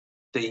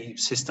the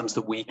systems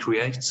that we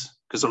create.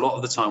 Because a lot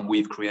of the time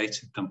we've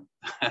created them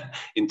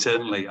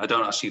internally. I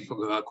don't actually,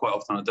 quite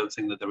often, I don't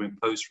think that they're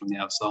imposed from the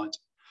outside.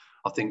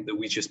 I think that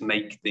we just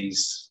make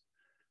these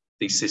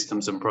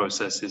systems and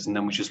processes, and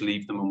then we just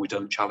leave them and we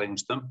don't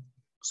challenge them.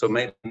 So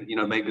maybe, you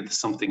know, maybe there's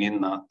something in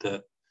that,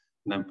 you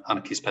know,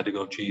 anarchist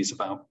pedagogy is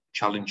about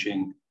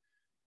challenging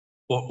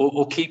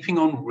or keeping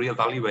on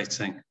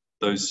reevaluating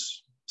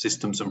those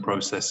systems and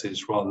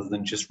processes rather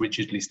than just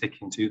rigidly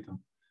sticking to them.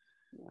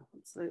 Yeah,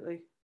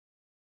 absolutely.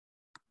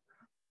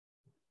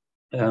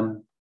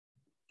 There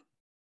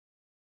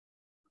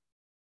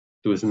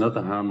was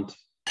another hand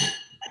that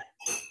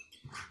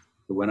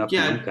went up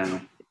and went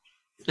down.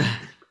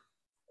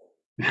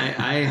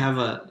 I have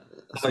a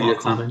small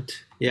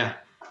comment. Yeah.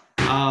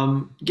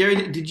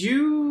 Garry, did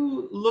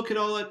you look at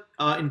all at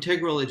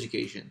integral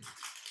education?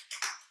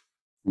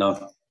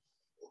 No.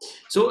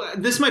 So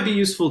this might be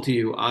useful to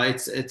you.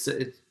 It's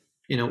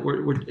you know,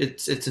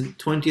 it's an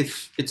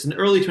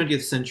early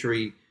 20th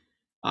century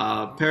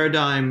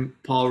paradigm.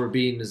 Paul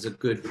Rabin is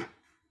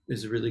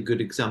a really good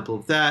example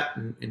of that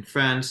in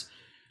France.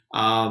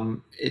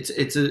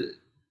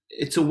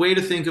 It's a way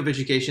to think of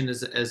education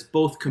as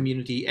both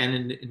community and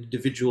an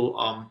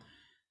individual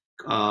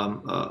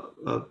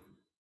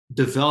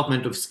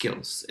development of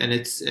skills, and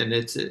it's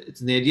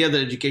the idea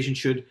that education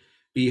should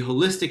be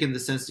holistic in the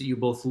sense that you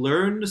both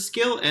learn the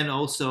skill and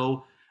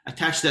also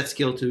attach that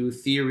skill to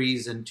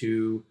theories and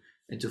to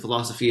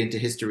philosophy and to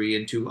history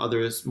and to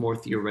other more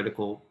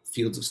theoretical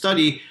fields of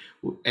study,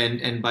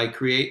 and by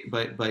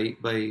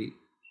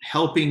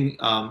helping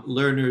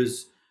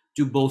learners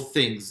do both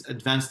things,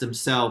 advance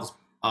themselves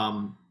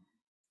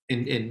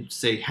in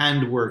say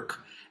handwork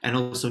and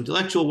also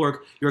intellectual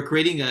work, you're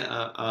creating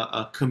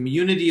a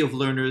community of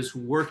learners who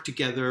work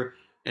together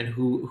and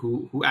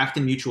who act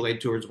in mutual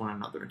aid towards one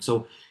another. And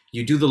so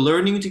you do the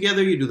learning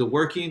together, you do the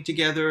working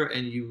together,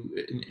 and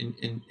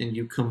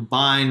you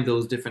combine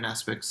those different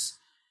aspects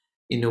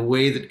in a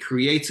way that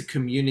creates a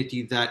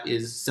community that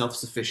is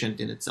self-sufficient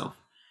in itself.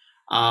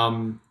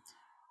 I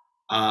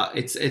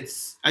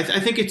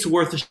think it's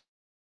worth a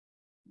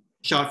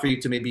shot for you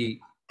to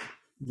maybe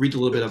read a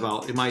little bit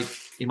about. It might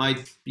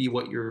be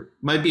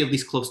at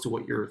least close to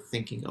what you're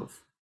thinking of.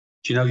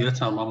 Do you know,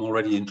 Yotam, I'm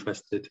already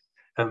interested.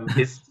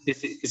 Is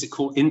it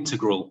called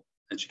integral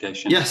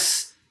education?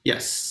 Yes.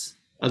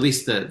 At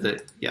least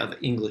the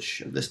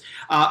English of this.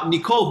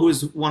 Nicole, who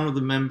is one of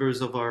the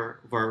members of our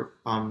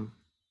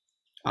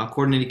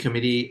coordinating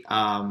committee,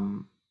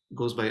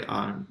 goes by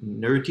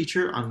Nerd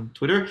Teacher on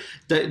Twitter,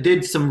 that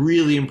did some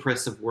really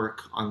impressive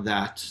work on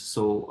that.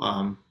 So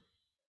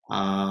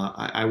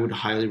I would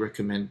highly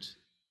recommend.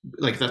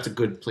 Like, that's a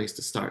good place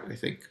to start, I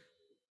think.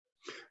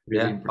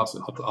 Really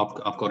impressive.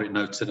 I've got it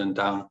noted and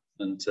down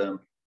and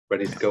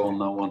ready to go on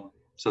that one.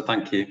 So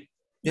thank you.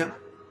 Yeah.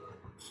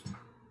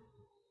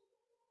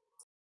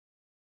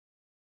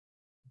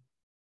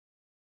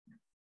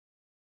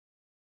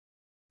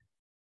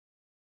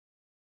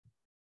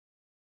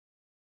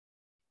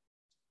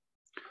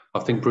 I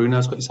think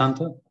Bruno's got his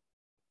hand up.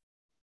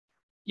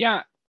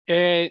 Yeah,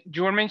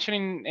 you were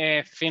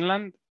mentioning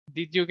Finland.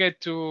 Did you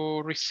get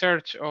to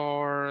research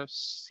or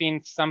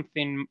seen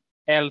something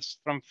else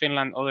from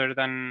Finland other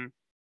than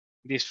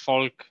these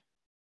folk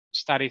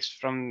studies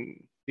from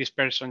this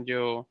person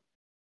you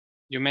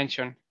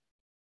mentioned?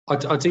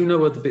 I do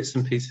know other bits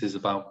and pieces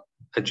about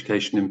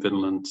education in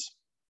Finland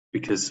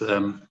because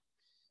I've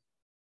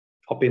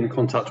been in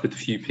contact with a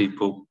few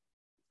people,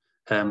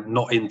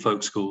 not in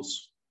folk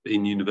schools, but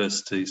in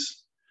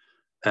universities.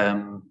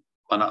 And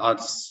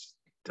I've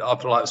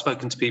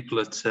spoken to people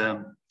at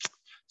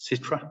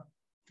SITRA,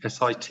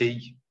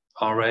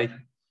 SITRA,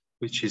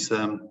 which is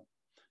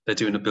they're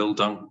doing a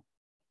build-on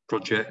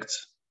project.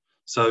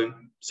 So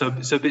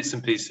bits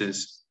and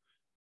pieces,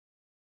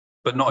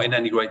 but not in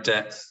any great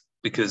depth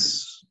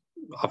because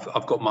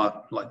I've got my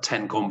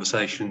 10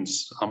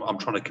 conversations. I'm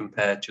trying to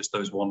compare just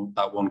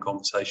that one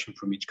conversation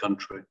from each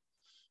country.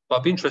 But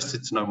I'd be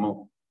interested to know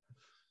more.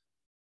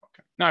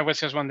 Okay. No, I was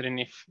just wondering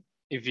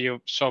if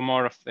you saw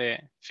more of the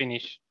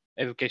Finnish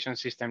education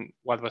system.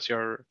 What was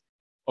your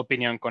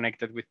opinion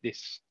connected with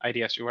these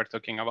ideas you were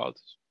talking about?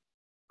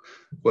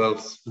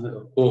 Well,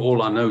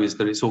 all I know is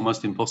that it's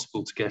almost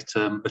impossible to get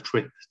a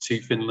trip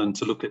to Finland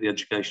to look at the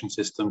education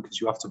system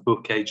because you have to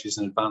book ages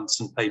in advance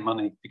and pay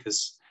money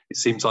because it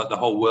seems like the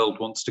whole world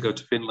wants to go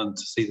to Finland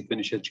to see the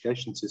Finnish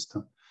education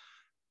system.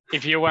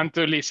 If you want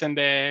to listen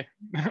the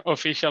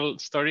official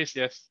stories,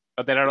 yes,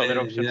 but there are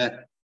other options.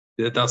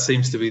 Yeah, that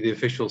seems to be the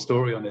official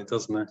story on it,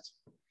 doesn't it?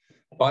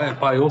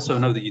 But I also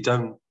know that you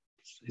don't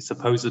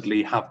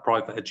supposedly have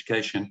private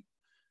education,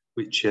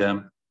 which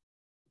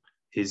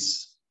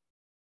is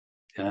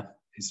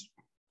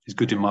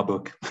good in my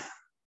book,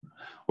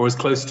 or as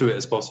close to it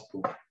as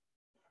possible.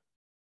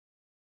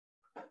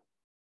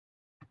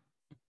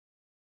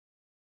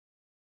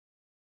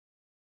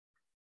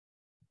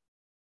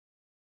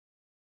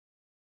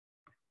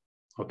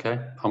 Okay,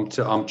 I'm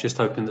just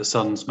hoping the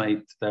son's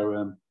made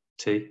their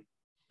tea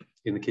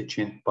in the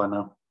kitchen by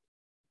now.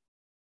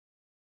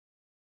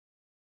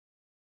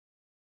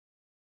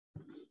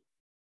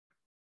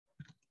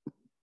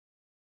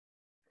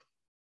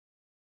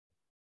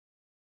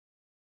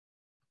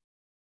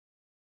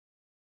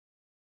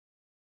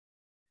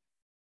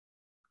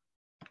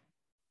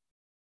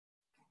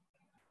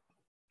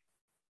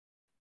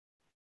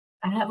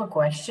 I have a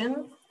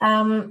question.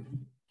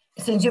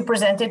 Since you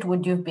presented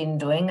what you've been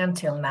doing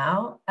until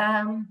now,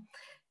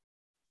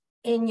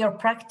 in your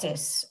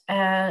practice,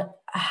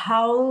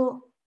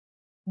 how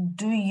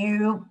do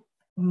you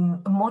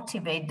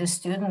motivate the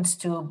students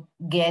to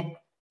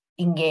get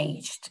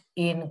engaged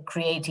in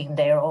creating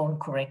their own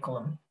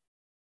curriculum?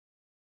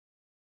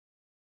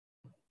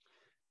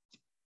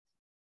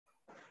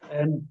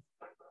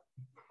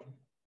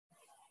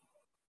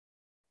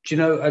 Do you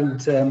know,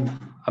 and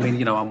I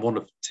mean, I'm one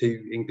of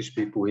two English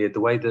people here. The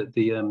way that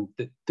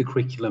the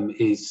curriculum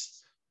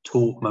is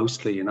taught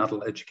mostly in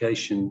adult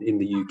education in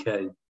the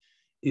UK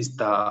is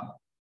that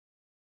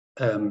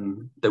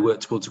they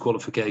work towards a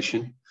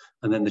qualification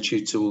and then the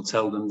tutor will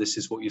tell them this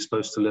is what you're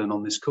supposed to learn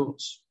on this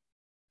course.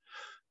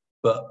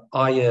 But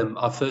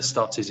I first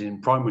started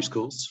in primary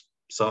schools,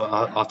 so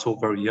I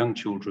taught very young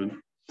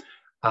children,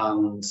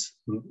 and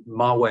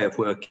my way of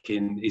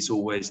working is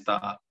always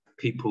that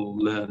people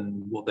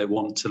learn what they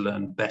want to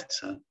learn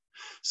better.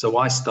 So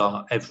I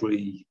start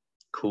every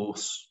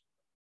course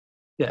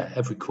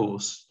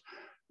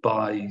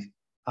by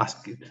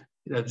asking,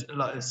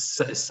 like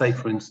say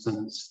for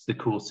instance, the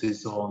course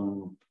is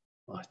on,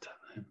 I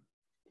don't know,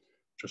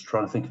 just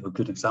trying to think of a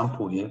good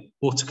example here,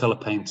 watercolor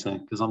painting,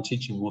 because I'm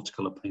teaching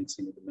watercolor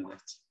painting at the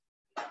minute.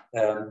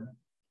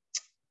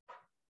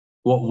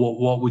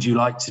 What would you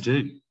like to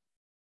do?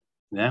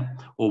 Yeah,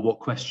 or what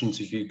questions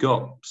have you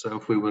got? So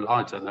if we were,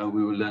 I don't know,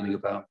 we were learning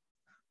about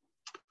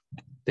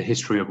the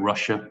history of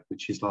Russia,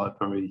 which is like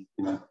very,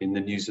 in the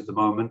news at the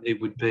moment, it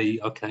would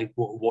be, okay,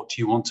 what do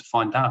you want to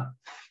find out?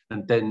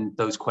 And then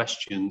those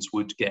questions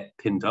would get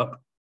pinned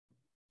up.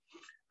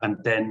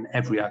 And then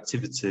every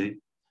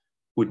activity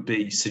would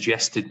be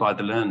suggested by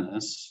the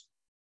learners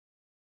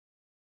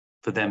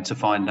for them to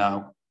find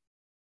out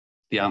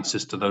the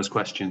answers to those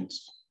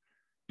questions.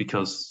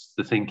 Because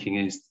the thinking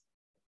is,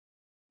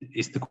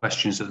 it's the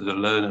questions that the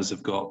learners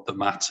have got that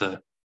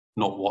matter,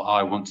 not what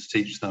I want to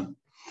teach them.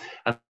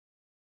 And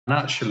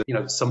actually,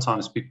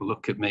 sometimes people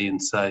look at me and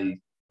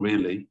say,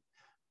 really?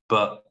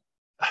 But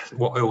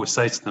what I always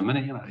say to them, and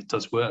it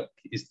does work,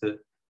 is that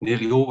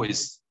nearly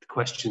always the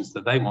questions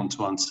that they want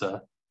to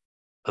answer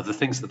are the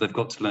things that they've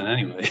got to learn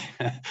anyway.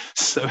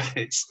 So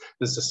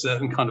there's a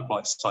certain kind of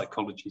like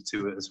psychology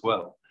to it as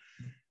well.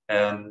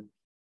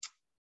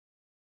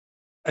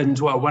 And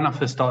well, when I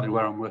first started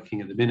where I'm working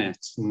at the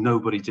minute,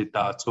 nobody did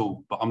that at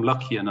all. But I'm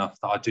lucky enough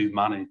that I do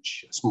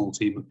manage a small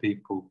team of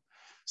people.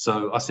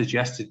 So I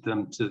suggested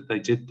them they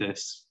did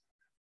this,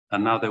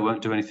 and now they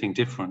won't do anything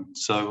different.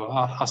 So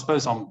I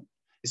suppose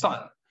it's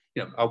like,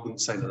 I wouldn't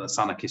say that that's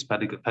anarchist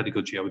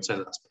pedagogy. I would say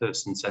that that's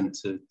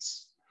person-centered.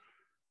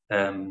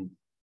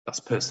 That's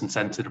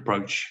person-centered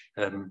approach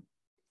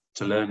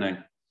to learning.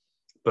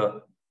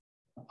 But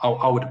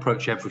I would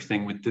approach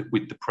everything with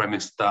the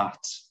premise that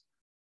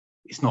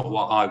it's not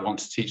what I want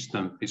to teach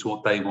them, it's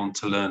what they want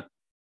to learn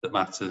that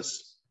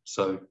matters.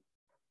 So,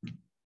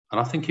 and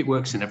I think it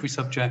works in every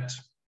subject.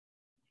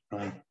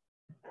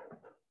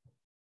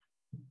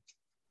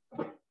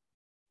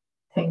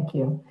 Thank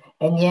you.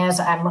 And yes,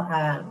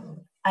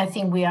 I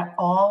think we are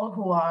all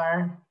who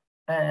are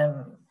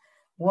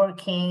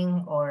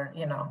working or,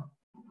 you know,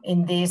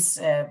 in this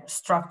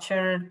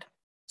structured,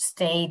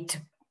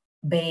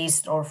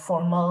 state-based or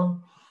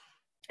formal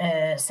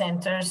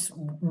centers,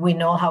 we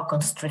know how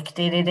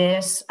constricted it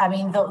is. I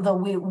mean, though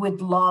we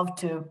would love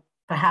to,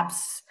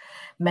 perhaps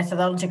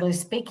methodologically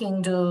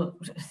speaking, do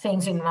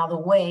things in another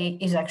way,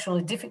 is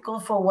actually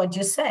difficult for what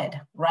you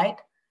said, right?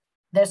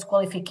 There's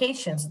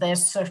qualifications,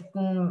 there's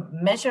certain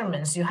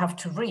measurements you have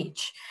to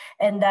reach.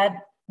 And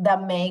that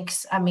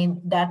makes, I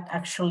mean, that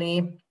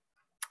actually,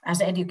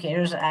 as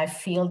educators, I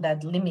feel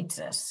that limits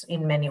us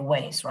in many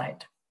ways,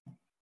 right?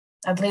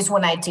 At least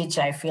when I teach,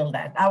 I feel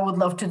that. I would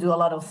love to do a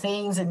lot of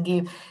things and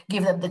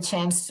give them the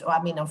chance to, I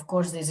mean, of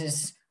course, this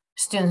is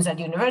students at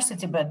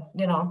university, but,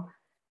 you know,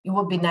 it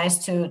would be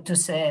nice to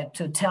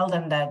tell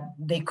them that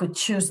they could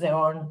choose their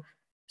own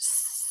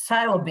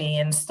syllabi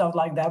and stuff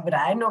like that, but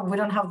I know we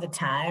don't have the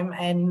time.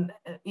 And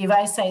if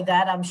I say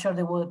that, I'm sure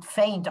they would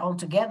faint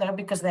altogether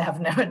because they have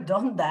never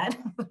done that,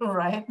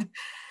 right?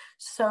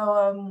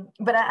 So,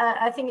 but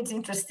I think it's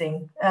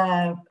interesting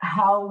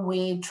how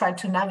we try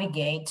to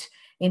navigate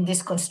in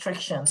these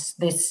constrictions,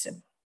 this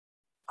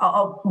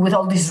with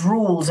all these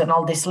rules and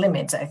all these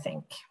limits, I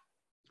think.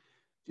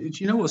 Do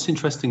you know what's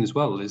interesting as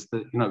well is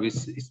that, you know,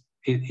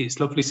 it's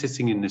lovely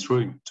sitting in this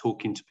room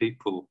talking to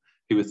people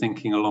who are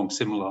thinking along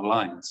similar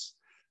lines.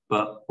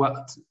 But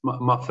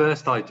my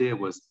first idea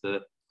was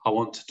that I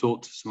want to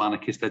talk to some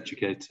anarchist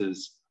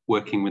educators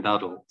working with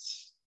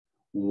adults.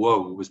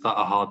 Whoa, was that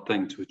a hard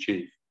thing to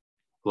achieve?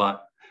 Like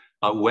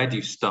where do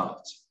you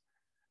start?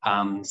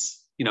 And,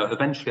 you know,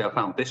 eventually I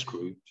found this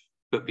group,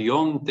 but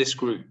beyond this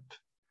group,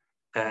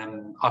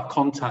 I've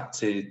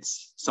contacted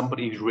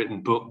somebody who's written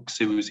books,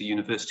 who was a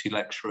university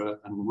lecturer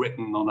and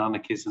written on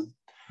anarchism.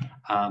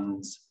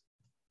 And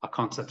I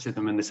contacted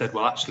them and they said,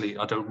 well, actually,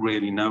 I don't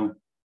really know.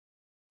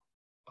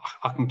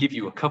 I can give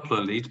you a couple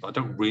of leads, but I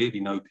don't really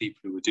know people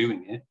who are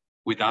doing it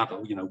with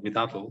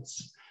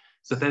adults.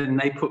 So then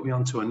they put me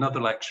onto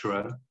another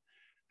lecturer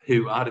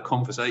who I had a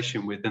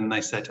conversation with, and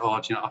they said, oh,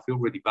 do you know, I feel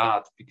really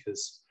bad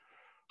because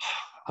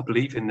I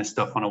believe in this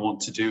stuff and I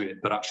want to do it,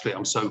 but actually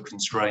I'm so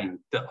constrained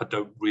that I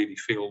don't really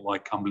feel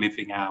like I'm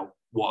living out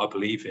what I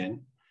believe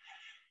in.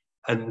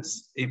 And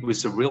it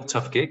was a real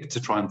tough gig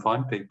to try and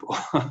find people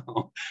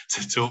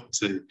to talk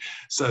to.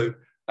 So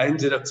I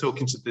ended up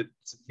talking to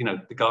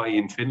the guy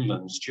in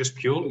Finland just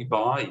purely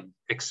by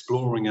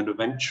exploring and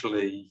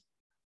eventually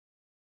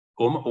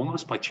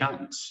almost by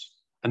chance.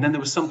 And then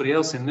there was somebody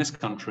else in this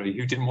country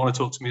who didn't want to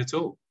talk to me at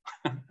all.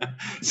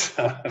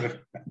 So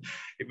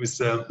it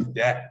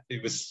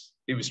was,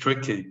 it was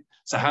tricky.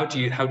 So how do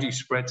you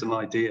spread an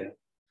idea?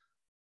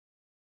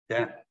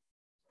 Yeah,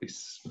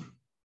 it's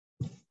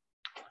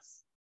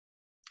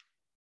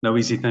no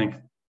easy thing.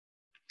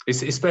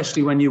 It's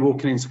especially when you're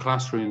walking into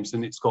classrooms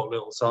and it's got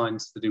little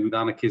signs to do with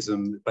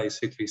anarchism that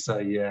basically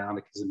say, yeah,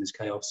 anarchism is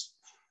chaos.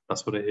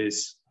 That's what it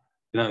is.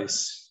 You know,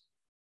 it's,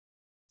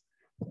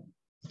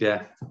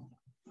 yeah.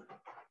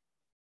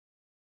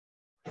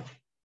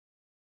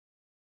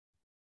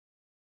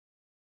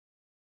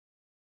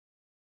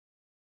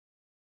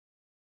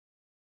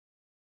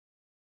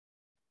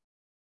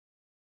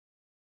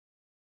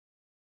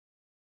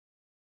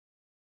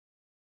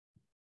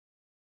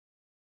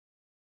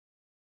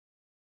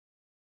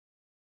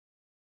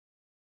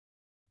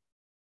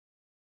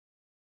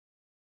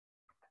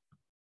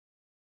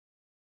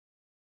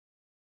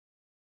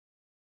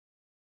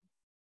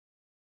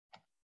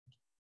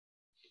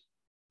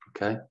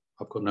 Okay,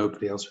 I've got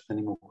nobody else with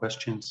any more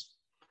questions.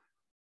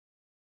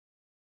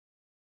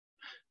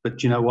 But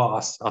do you know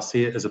what? I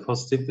see it as a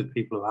positive that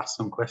people have asked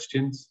some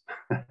questions.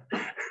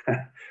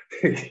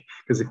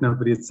 Because if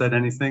nobody had said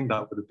anything,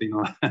 that would have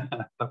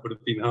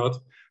been hard.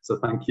 So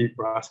thank you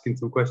for asking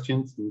some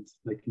questions and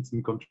making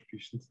some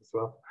contributions as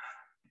well.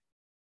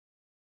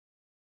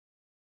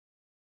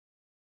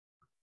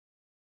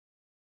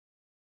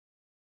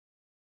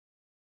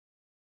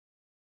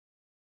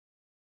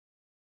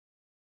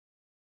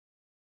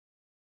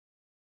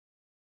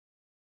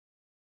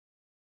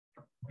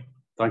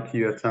 Thank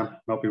you, Tam.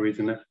 I'll be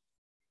reading it.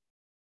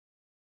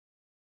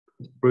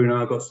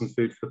 Bruno, I got some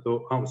food for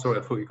thought. Oh, sorry,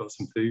 I thought you got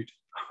some food.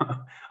 I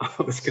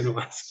was going to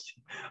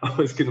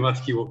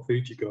ask you what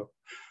food you got.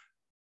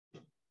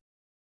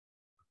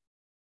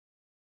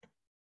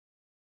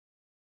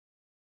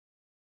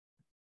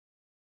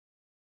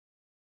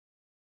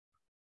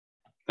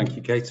 Thank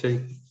you,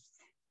 Katie.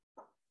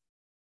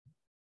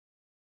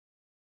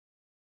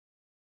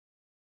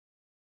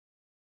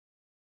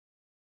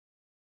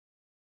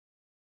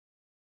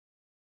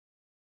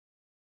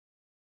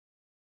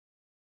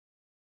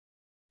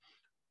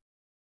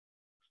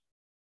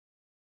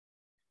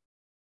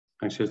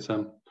 Thanks,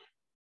 Tam.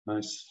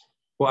 Nice.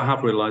 what I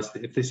have realised,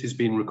 that if this is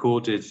being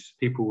recorded,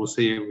 people will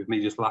see it with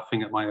me just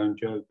laughing at my own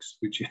jokes,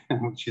 which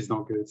is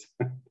not good.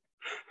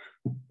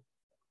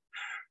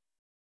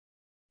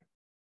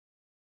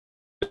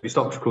 We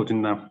stopped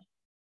recording now.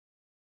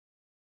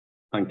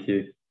 Thank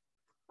you.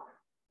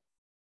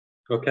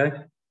 Okay,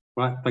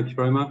 right, thank you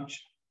very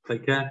much.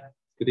 Take care.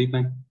 Good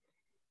evening.